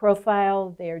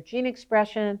profile their gene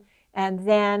expression. And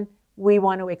then we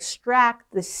want to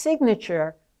extract the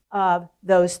signature of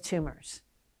those tumors.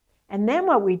 And then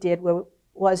what we did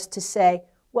was to say,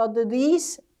 well, do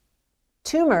these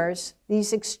tumors,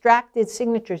 these extracted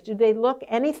signatures, do they look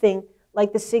anything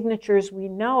like the signatures we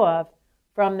know of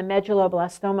from the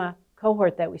medulloblastoma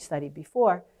cohort that we studied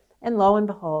before? And lo and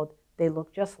behold, they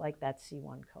look just like that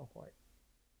C1 cohort.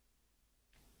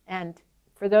 And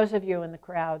for those of you in the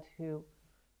crowd who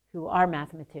are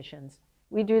mathematicians,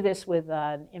 we do this with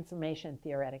an information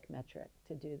theoretic metric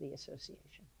to do the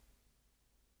association.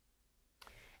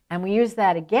 And we use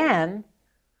that again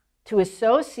to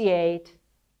associate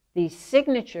the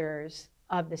signatures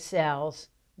of the cells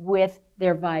with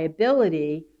their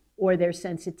viability or their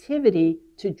sensitivity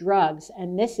to drugs.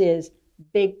 And this is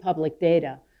big public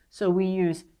data. So we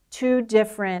use 2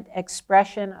 different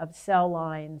expression of cell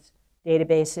lines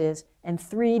databases and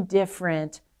 3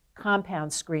 different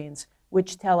compound screens,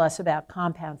 which tell us about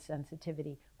compound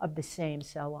sensitivity of the same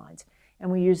cell lines. And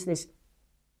we use this,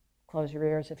 close your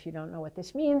ears if you don't know what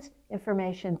this means,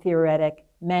 information theoretic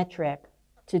metric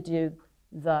to do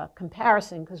the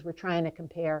comparison, because we're trying to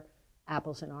compare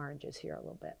apples and oranges here a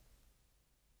little bit.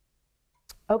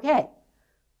 Okay,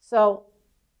 so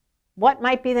what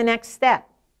might be the next step?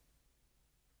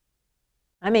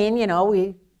 I mean, you know,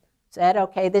 we said,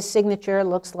 okay, this signature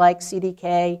looks like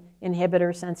CDK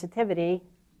inhibitor sensitivity.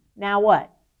 Now what?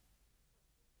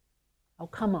 Oh,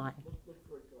 come on.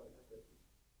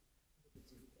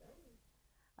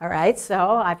 All right,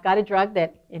 so I've got a drug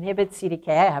that inhibits CDK.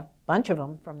 I have a bunch of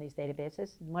them from these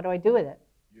databases. And what do I do with it?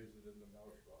 Use it in the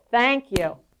mouse model. Thank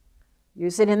you.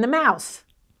 Use it in the mouse.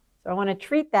 So I want to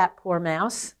treat that poor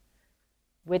mouse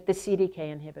with the CDK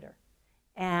inhibitor.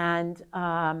 And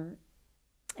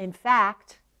in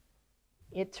fact,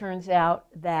 it turns out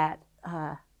that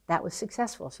that was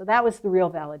successful. So that was the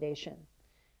real validation.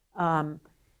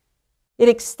 It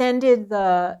extended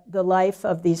the life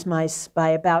of these mice by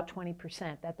about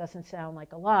 20%. That doesn't sound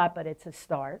like a lot, but it's a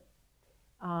start.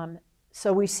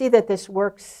 So we see that this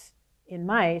works in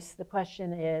mice, the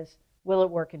question is, will it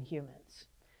work in humans?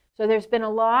 So there's been a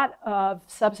lot of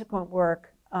subsequent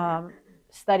work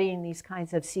studying these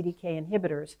kinds of CDK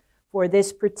inhibitors for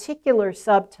this particular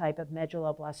subtype of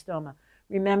medulloblastoma.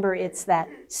 Remember, it's that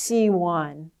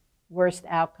C1 worst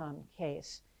outcome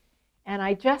case. And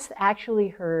I just actually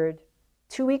heard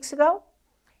 2 weeks ago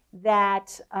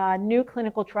that a new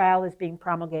clinical trial is being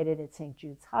promulgated at St.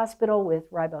 Jude's Hospital with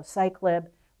ribociclib,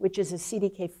 which is a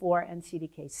CDK4 and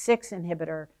CDK6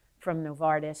 inhibitor from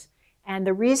Novartis. And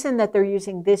the reason that they're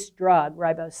using this drug,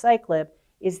 ribociclib,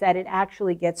 is that it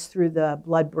actually gets through the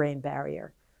blood-brain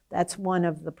barrier. That's one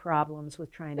of the problems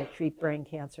with trying to treat brain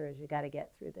cancer, is you got to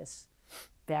get through this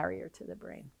barrier to the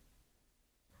brain.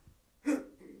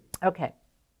 Okay,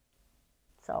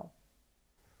 so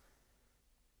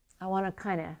I want to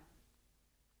kind of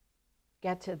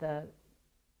get to the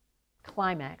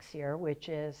climax here, which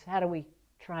is how do we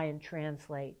try and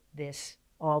translate this,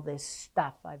 all this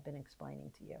stuff I've been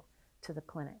explaining to you, to the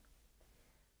clinic.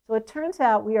 So it turns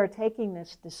out we are taking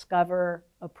this discover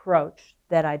approach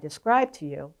that I described to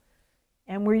you,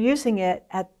 and we're using it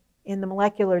in the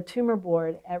molecular tumor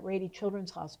board at Rady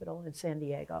Children's Hospital in San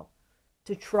Diego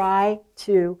to try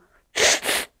to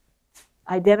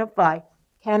identify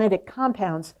candidate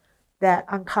compounds that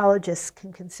oncologists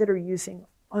can consider using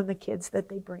on the kids that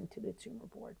they bring to the tumor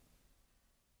board.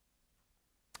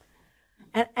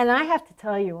 And I have to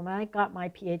tell you, when I got my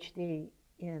PhD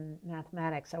in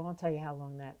mathematics, I won't tell you how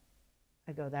long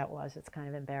ago that was. It's kind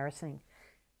of embarrassing.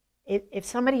 If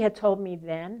somebody had told me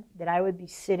then that I would be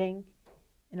sitting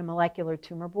in a molecular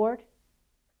tumor board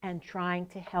and trying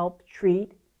to help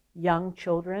treat young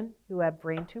children who have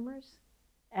brain tumors,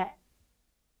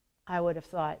 I would have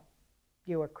thought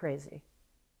you were crazy.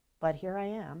 But here I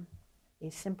am, a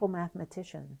simple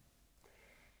mathematician.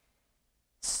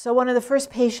 So one of the first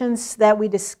patients that we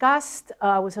discussed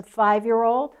was a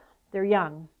 5-year-old. They're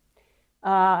young.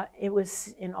 It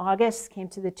was in August, came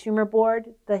to the tumor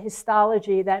board. The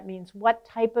histology, that means what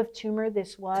type of tumor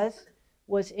this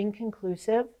was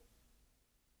inconclusive.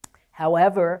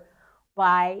 However,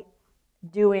 by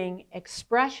doing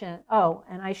expression,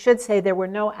 and I should say there were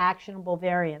no actionable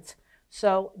variants.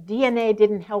 So DNA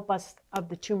didn't help us, of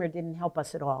the tumor didn't help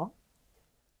us at all.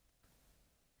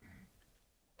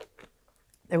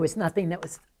 There was nothing that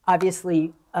was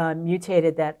obviously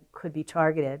mutated that could be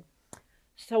targeted.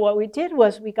 So what we did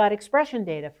was we got expression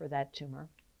data for that tumor.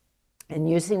 And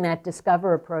using that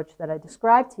discover approach that I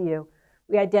described to you,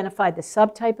 we identified the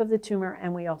subtype of the tumor,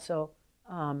 and we also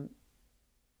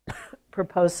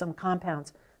proposed some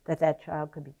compounds that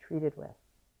child could be treated with.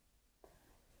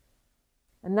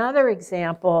 Another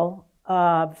example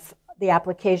of the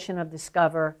application of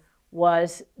discover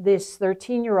was this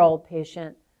 13-year-old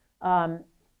patient.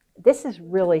 This is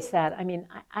really sad. I mean,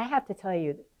 I have to tell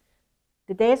you,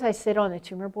 the days I sit on the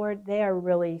tumor board, they are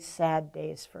really sad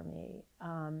days for me.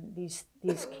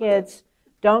 These kids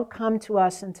don't come to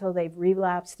us until they've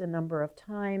relapsed a number of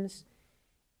times.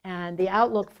 And the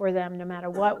outlook for them, no matter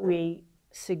what we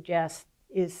suggest,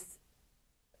 is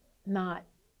not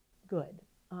good.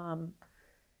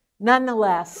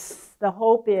 Nonetheless, the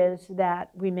hope is that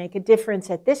we make a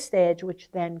difference at this stage, which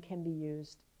then can be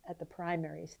used at the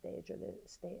primary stage, or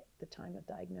the time of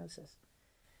diagnosis.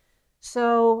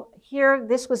 So here,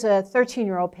 this was a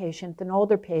 13-year-old patient, an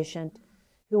older patient,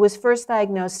 who was first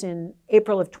diagnosed in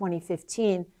April of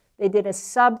 2015. They did a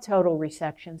subtotal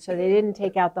resection, so they didn't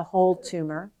take out the whole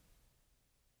tumor.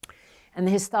 And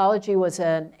the histology was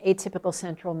an atypical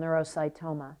central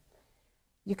neurocytoma.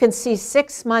 You can see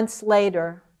 6 months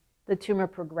later, the tumor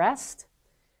progressed.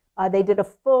 They did a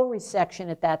full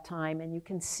resection at that time, and you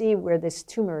can see where this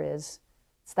tumor is.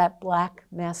 It's that black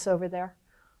mess over there.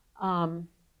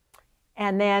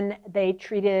 And then they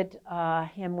treated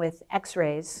him with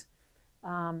x-rays.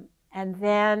 And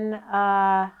then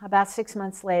about 6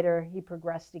 months later, he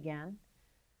progressed again,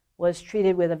 was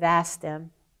treated with Avastin.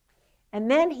 And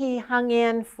then he hung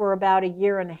in for about 1.5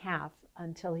 years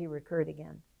until he recurred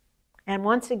again. And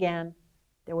once again,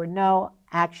 there were no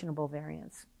actionable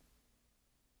variants.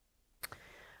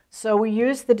 So we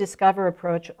used the discover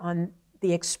approach on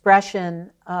the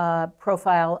expression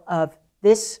profile of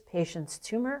this patient's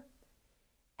tumor.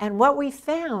 And what we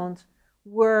found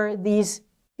were these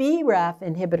BRAF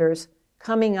inhibitors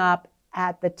coming up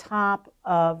at the top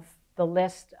of the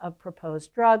list of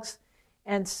proposed drugs.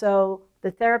 And so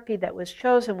the therapy that was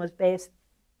chosen was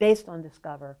based on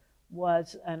discover,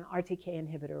 was an RTK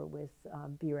inhibitor with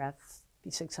BRAF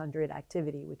V600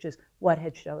 activity, which is what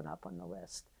had shown up on the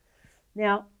list.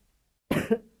 Now,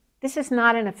 this is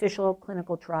not an official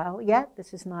clinical trial yet.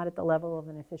 This is not at the level of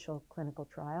an official clinical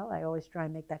trial. I always try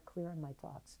and make that clear in my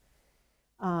talks.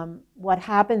 what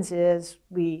happens is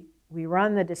we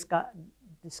run the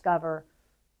Discover.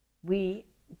 We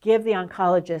give the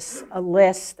oncologists a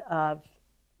list of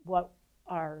what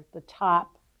are the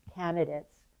top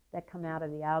candidates that come out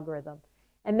of the algorithm.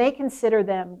 And they consider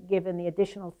them, given the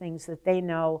additional things that they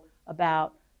know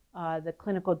about the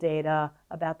clinical data,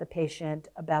 about the patient,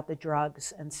 about the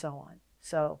drugs, and so on.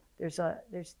 So there's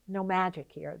no magic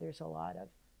here. There's a lot of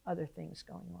other things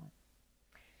going on.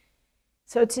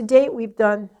 So to date, we've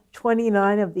done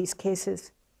 29 of these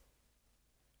cases.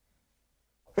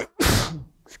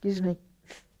 Excuse me.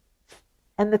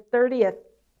 And the 30th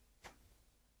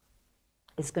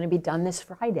is going to be done this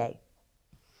Friday.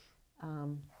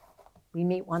 We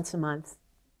meet once a month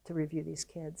to review these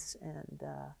kids, and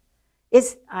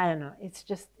I don't know,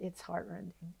 it's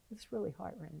heartrending. It's really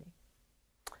heartrending.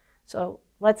 So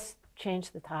let's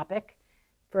change the topic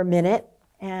for a minute.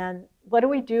 And what do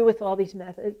we do with all these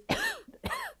methods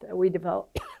that we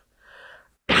develop?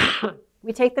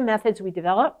 We take the methods we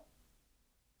develop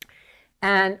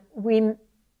and we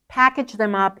package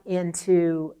them up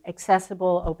into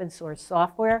accessible open source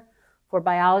software for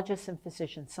biologists and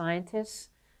physician scientists.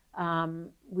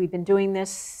 We've been doing this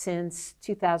since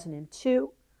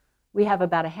 2002. We have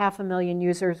about 500,000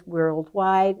 users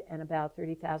worldwide and about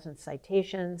 30,000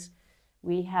 citations.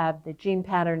 We have the gene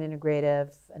pattern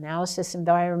integrative analysis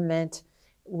environment,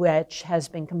 which has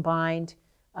been combined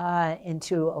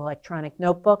into electronic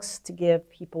notebooks to give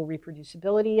people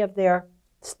reproducibility of their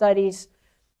studies.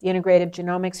 The integrative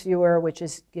genomics viewer, which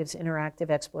gives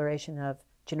interactive exploration of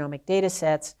genomic data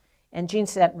sets, and gene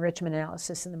set enrichment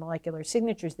analysis in the molecular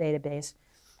signatures database,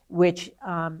 which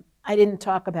I didn't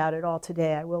talk about it all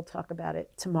today. I will talk about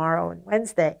it tomorrow and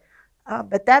Wednesday.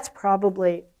 But that's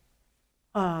probably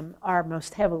our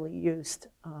most heavily used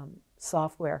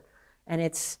software. And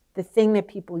it's the thing that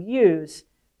people use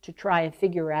to try and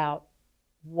figure out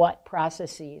what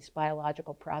processes,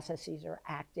 biological processes, are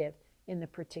active in the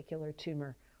particular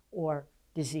tumor or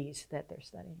disease that they're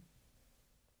studying.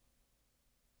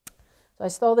 So I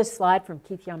stole this slide from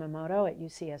Keith Yamamoto at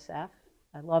UCSF.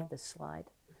 I love this slide.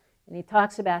 And he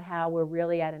talks about how we're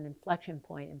really at an inflection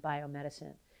point in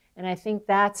biomedicine. And I think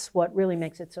that's what really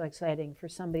makes it so exciting for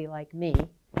somebody like me,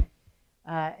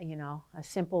 you know, a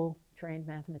simple trained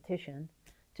mathematician,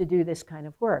 to do this kind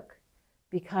of work.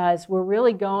 Because we're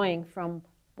really going from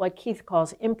what Keith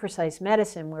calls imprecise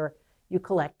medicine, where you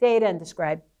collect data and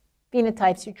describe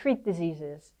phenotypes, you treat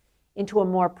diseases, into a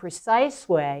more precise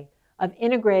way of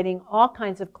integrating all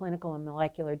kinds of clinical and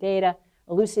molecular data,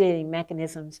 elucidating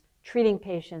mechanisms, treating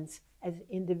patients as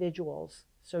individuals.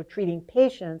 So treating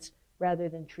patients rather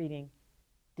than treating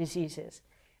diseases.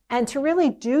 And to really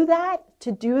do that,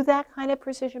 to do that kind of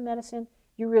precision medicine,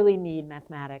 you really need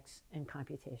mathematics and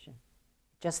computation.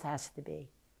 It just has to be.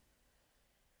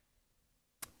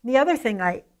 The other thing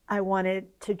I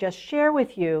wanted to just share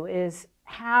with you is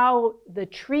how the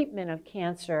treatment of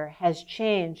cancer has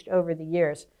changed over the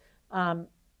years. A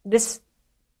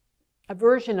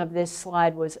version of this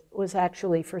slide was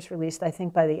actually first released, I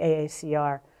think, by the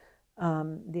AACR,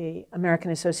 the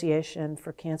American Association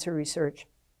for Cancer Research.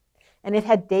 And it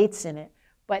had dates in it,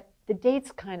 but the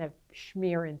dates kind of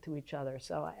smear into each other,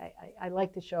 so I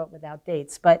like to show it without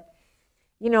dates. But,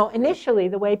 you know, initially,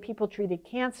 the way people treated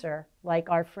cancer, like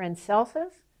our friend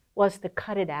Celsus, was to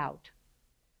cut it out.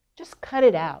 Just cut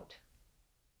it out.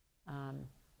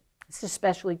 It's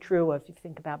especially true if you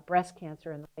think about breast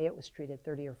cancer and the way it was treated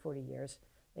 30 or 40 years.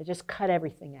 They just cut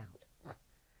everything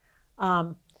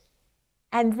out.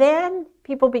 And then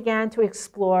people began to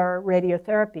explore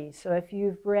radiotherapy. So if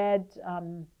you've read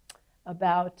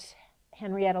about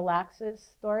Henrietta Lacks's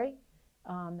story,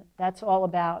 that's all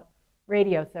about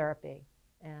radiotherapy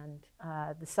and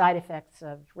the side effects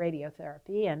of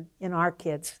radiotherapy, and in our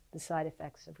kids, the side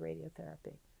effects of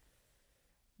radiotherapy.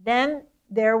 Then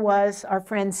there was our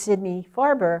friend Sidney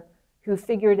Farber, who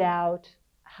figured out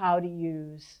how to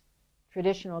use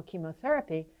traditional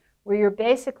chemotherapy, where you're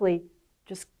basically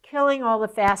just killing all the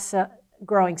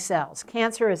fast-growing cells.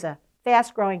 Cancer is a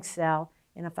fast-growing cell,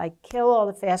 and if I kill all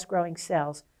the fast-growing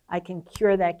cells, I can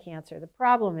cure that cancer. The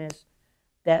problem is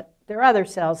that there are other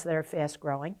cells that are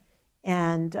fast-growing,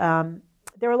 and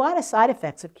there are a lot of side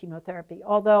effects of chemotherapy,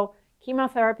 although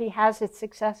chemotherapy has its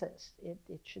successes. It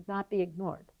should not be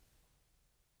ignored.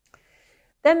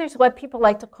 Then there's what people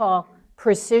like to call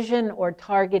precision or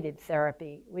targeted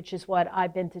therapy, which is what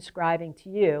I've been describing to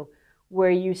you, where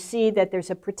you see that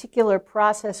there's a particular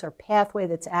process or pathway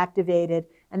that's activated,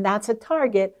 and that's a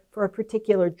target for a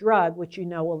particular drug, which you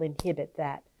know will inhibit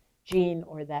that gene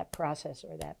or that process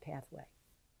or that pathway.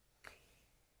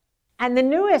 And the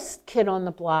newest kid on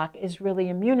the block is really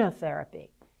immunotherapy.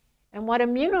 And what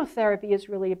immunotherapy is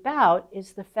really about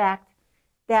is the fact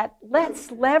that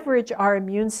let's leverage our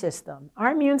immune system.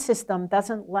 Our immune system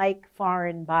doesn't like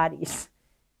foreign bodies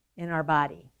in our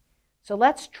body. So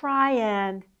let's try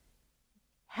and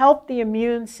help the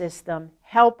immune system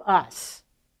help us,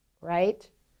 right,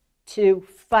 to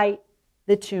fight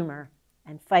the tumor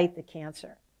and fight the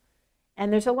cancer.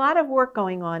 And there's a lot of work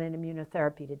going on in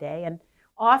immunotherapy today. And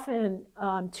often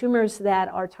tumors that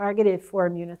are targeted for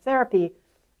immunotherapy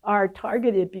are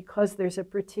targeted because there's a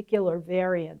particular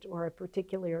variant or a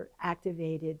particular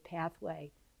activated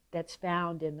pathway that's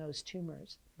found in those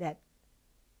tumors that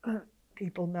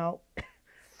people know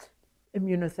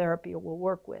immunotherapy will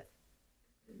work with.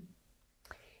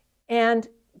 And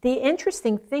the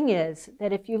interesting thing is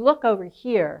that if you look over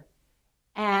here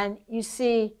and you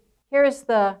see,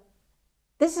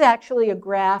 this is actually a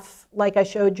graph like I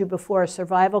showed you before, a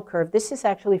survival curve. This is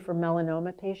actually for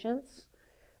melanoma patients.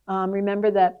 Remember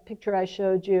that picture I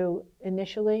showed you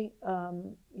initially,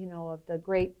 you know, of the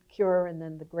great cure and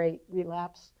then the great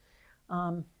relapse?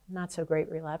 Not so great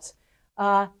relapse.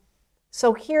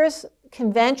 So here's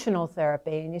conventional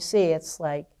therapy, and you see it's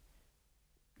like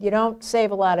you don't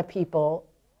save a lot of people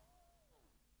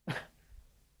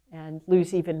and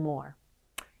lose even more.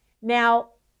 Now,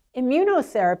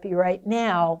 immunotherapy right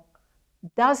now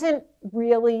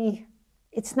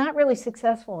it's not really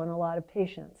successful in a lot of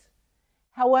patients.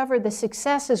 However, the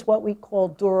success is what we call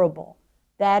durable.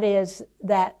 That is,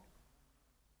 that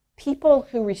people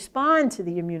who respond to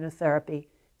the immunotherapy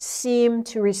seem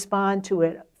to respond to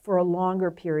it for a longer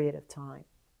period of time.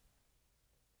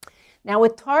 Now,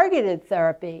 with targeted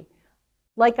therapy,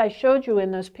 like I showed you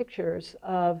in those pictures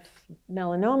of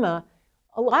melanoma,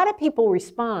 a lot of people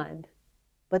respond,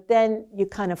 but then you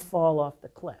kind of fall off the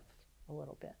cliff a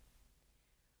little bit.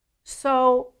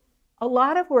 So a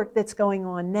lot of work that's going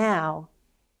on now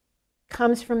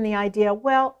comes from the idea,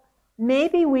 well,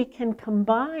 maybe we can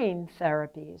combine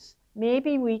therapies.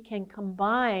 Maybe we can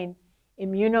combine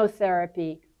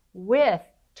immunotherapy with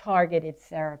targeted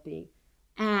therapy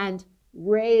and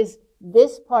raise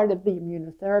this part of the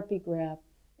immunotherapy graph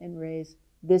and raise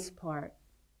this part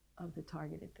of the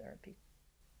targeted therapy.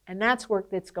 And that's work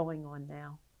that's going on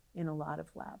now in a lot of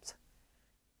labs.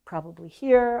 Probably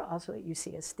here, also at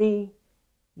UCSD,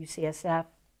 UCSF,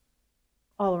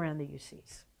 all around the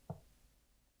UCs.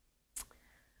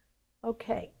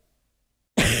 Okay.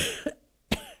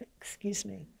 Excuse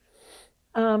me.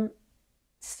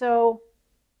 So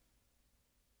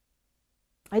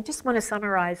I just want to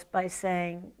summarize by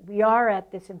saying we are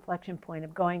at this inflection point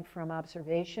of going from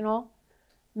observational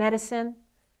medicine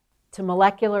to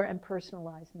molecular and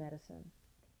personalized medicine.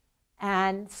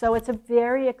 And so it's a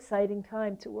very exciting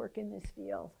time to work in this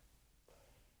field.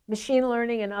 Machine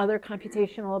learning and other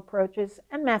computational approaches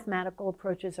and mathematical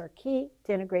approaches are key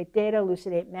to integrate data,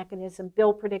 elucidate mechanism,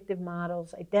 build predictive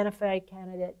models, identify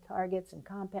candidate targets and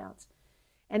compounds,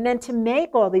 and then to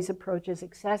make all these approaches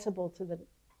accessible to the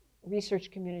research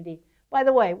community. By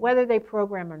the way, whether they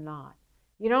program or not,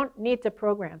 you don't need to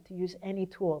program to use any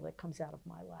tool that comes out of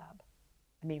my lab.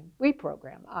 I mean, we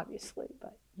program, obviously,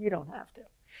 but you don't have to.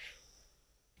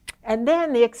 And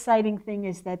then the exciting thing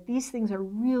is that these things are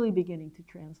really beginning to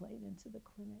translate into the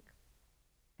clinic.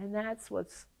 And that's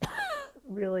what's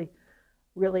really,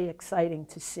 really exciting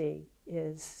to see,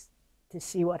 is to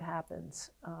see what happens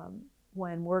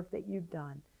when work that you've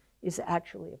done is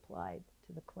actually applied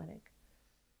to the clinic.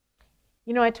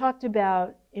 You know, I talked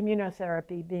about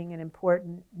immunotherapy being an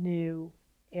important new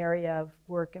area of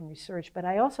work and research, but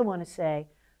I also want to say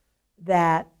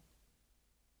that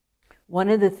one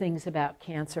of the things about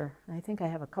cancer, I think I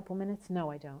have a couple minutes.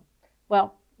 No, I don't.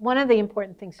 Well, one of the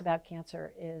important things about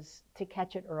cancer is to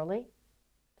catch it early.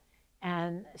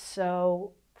 And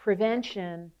so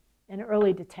prevention and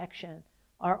early detection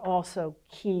are also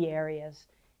key areas.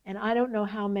 And I don't know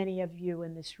how many of you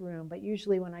in this room, but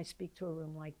usually when I speak to a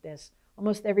room like this,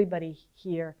 almost everybody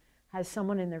here has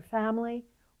someone in their family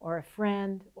or a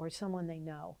friend or someone they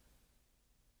know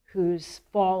who's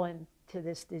fallen to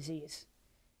this disease.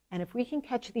 And if we can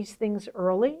catch these things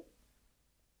early,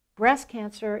 breast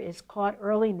cancer is caught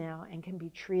early now and can be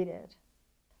treated.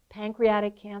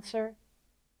 Pancreatic cancer,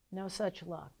 no such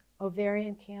luck.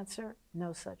 Ovarian cancer,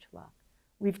 no such luck.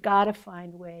 We've got to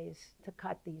find ways to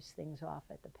cut these things off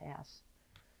at the pass.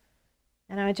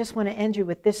 And I just want to end you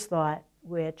with this thought,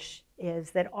 which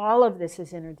is that all of this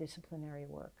is interdisciplinary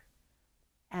work.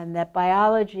 And that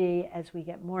biology, as we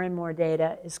get more and more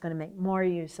data, is going to make more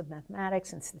use of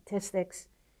mathematics and statistics.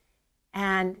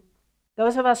 And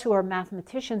those of us who are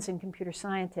mathematicians and computer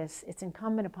scientists, it's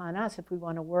incumbent upon us, if we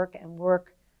want to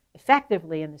work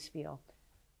effectively in this field,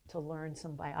 to learn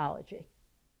some biology.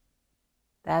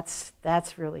 That's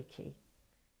really key.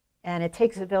 And it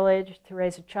takes a village to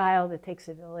raise a child. It takes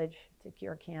a village to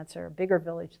cure cancer, a bigger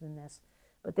village than this.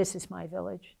 But this is my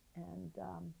village. And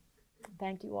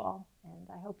thank you all. And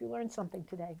I hope you learned something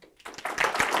today.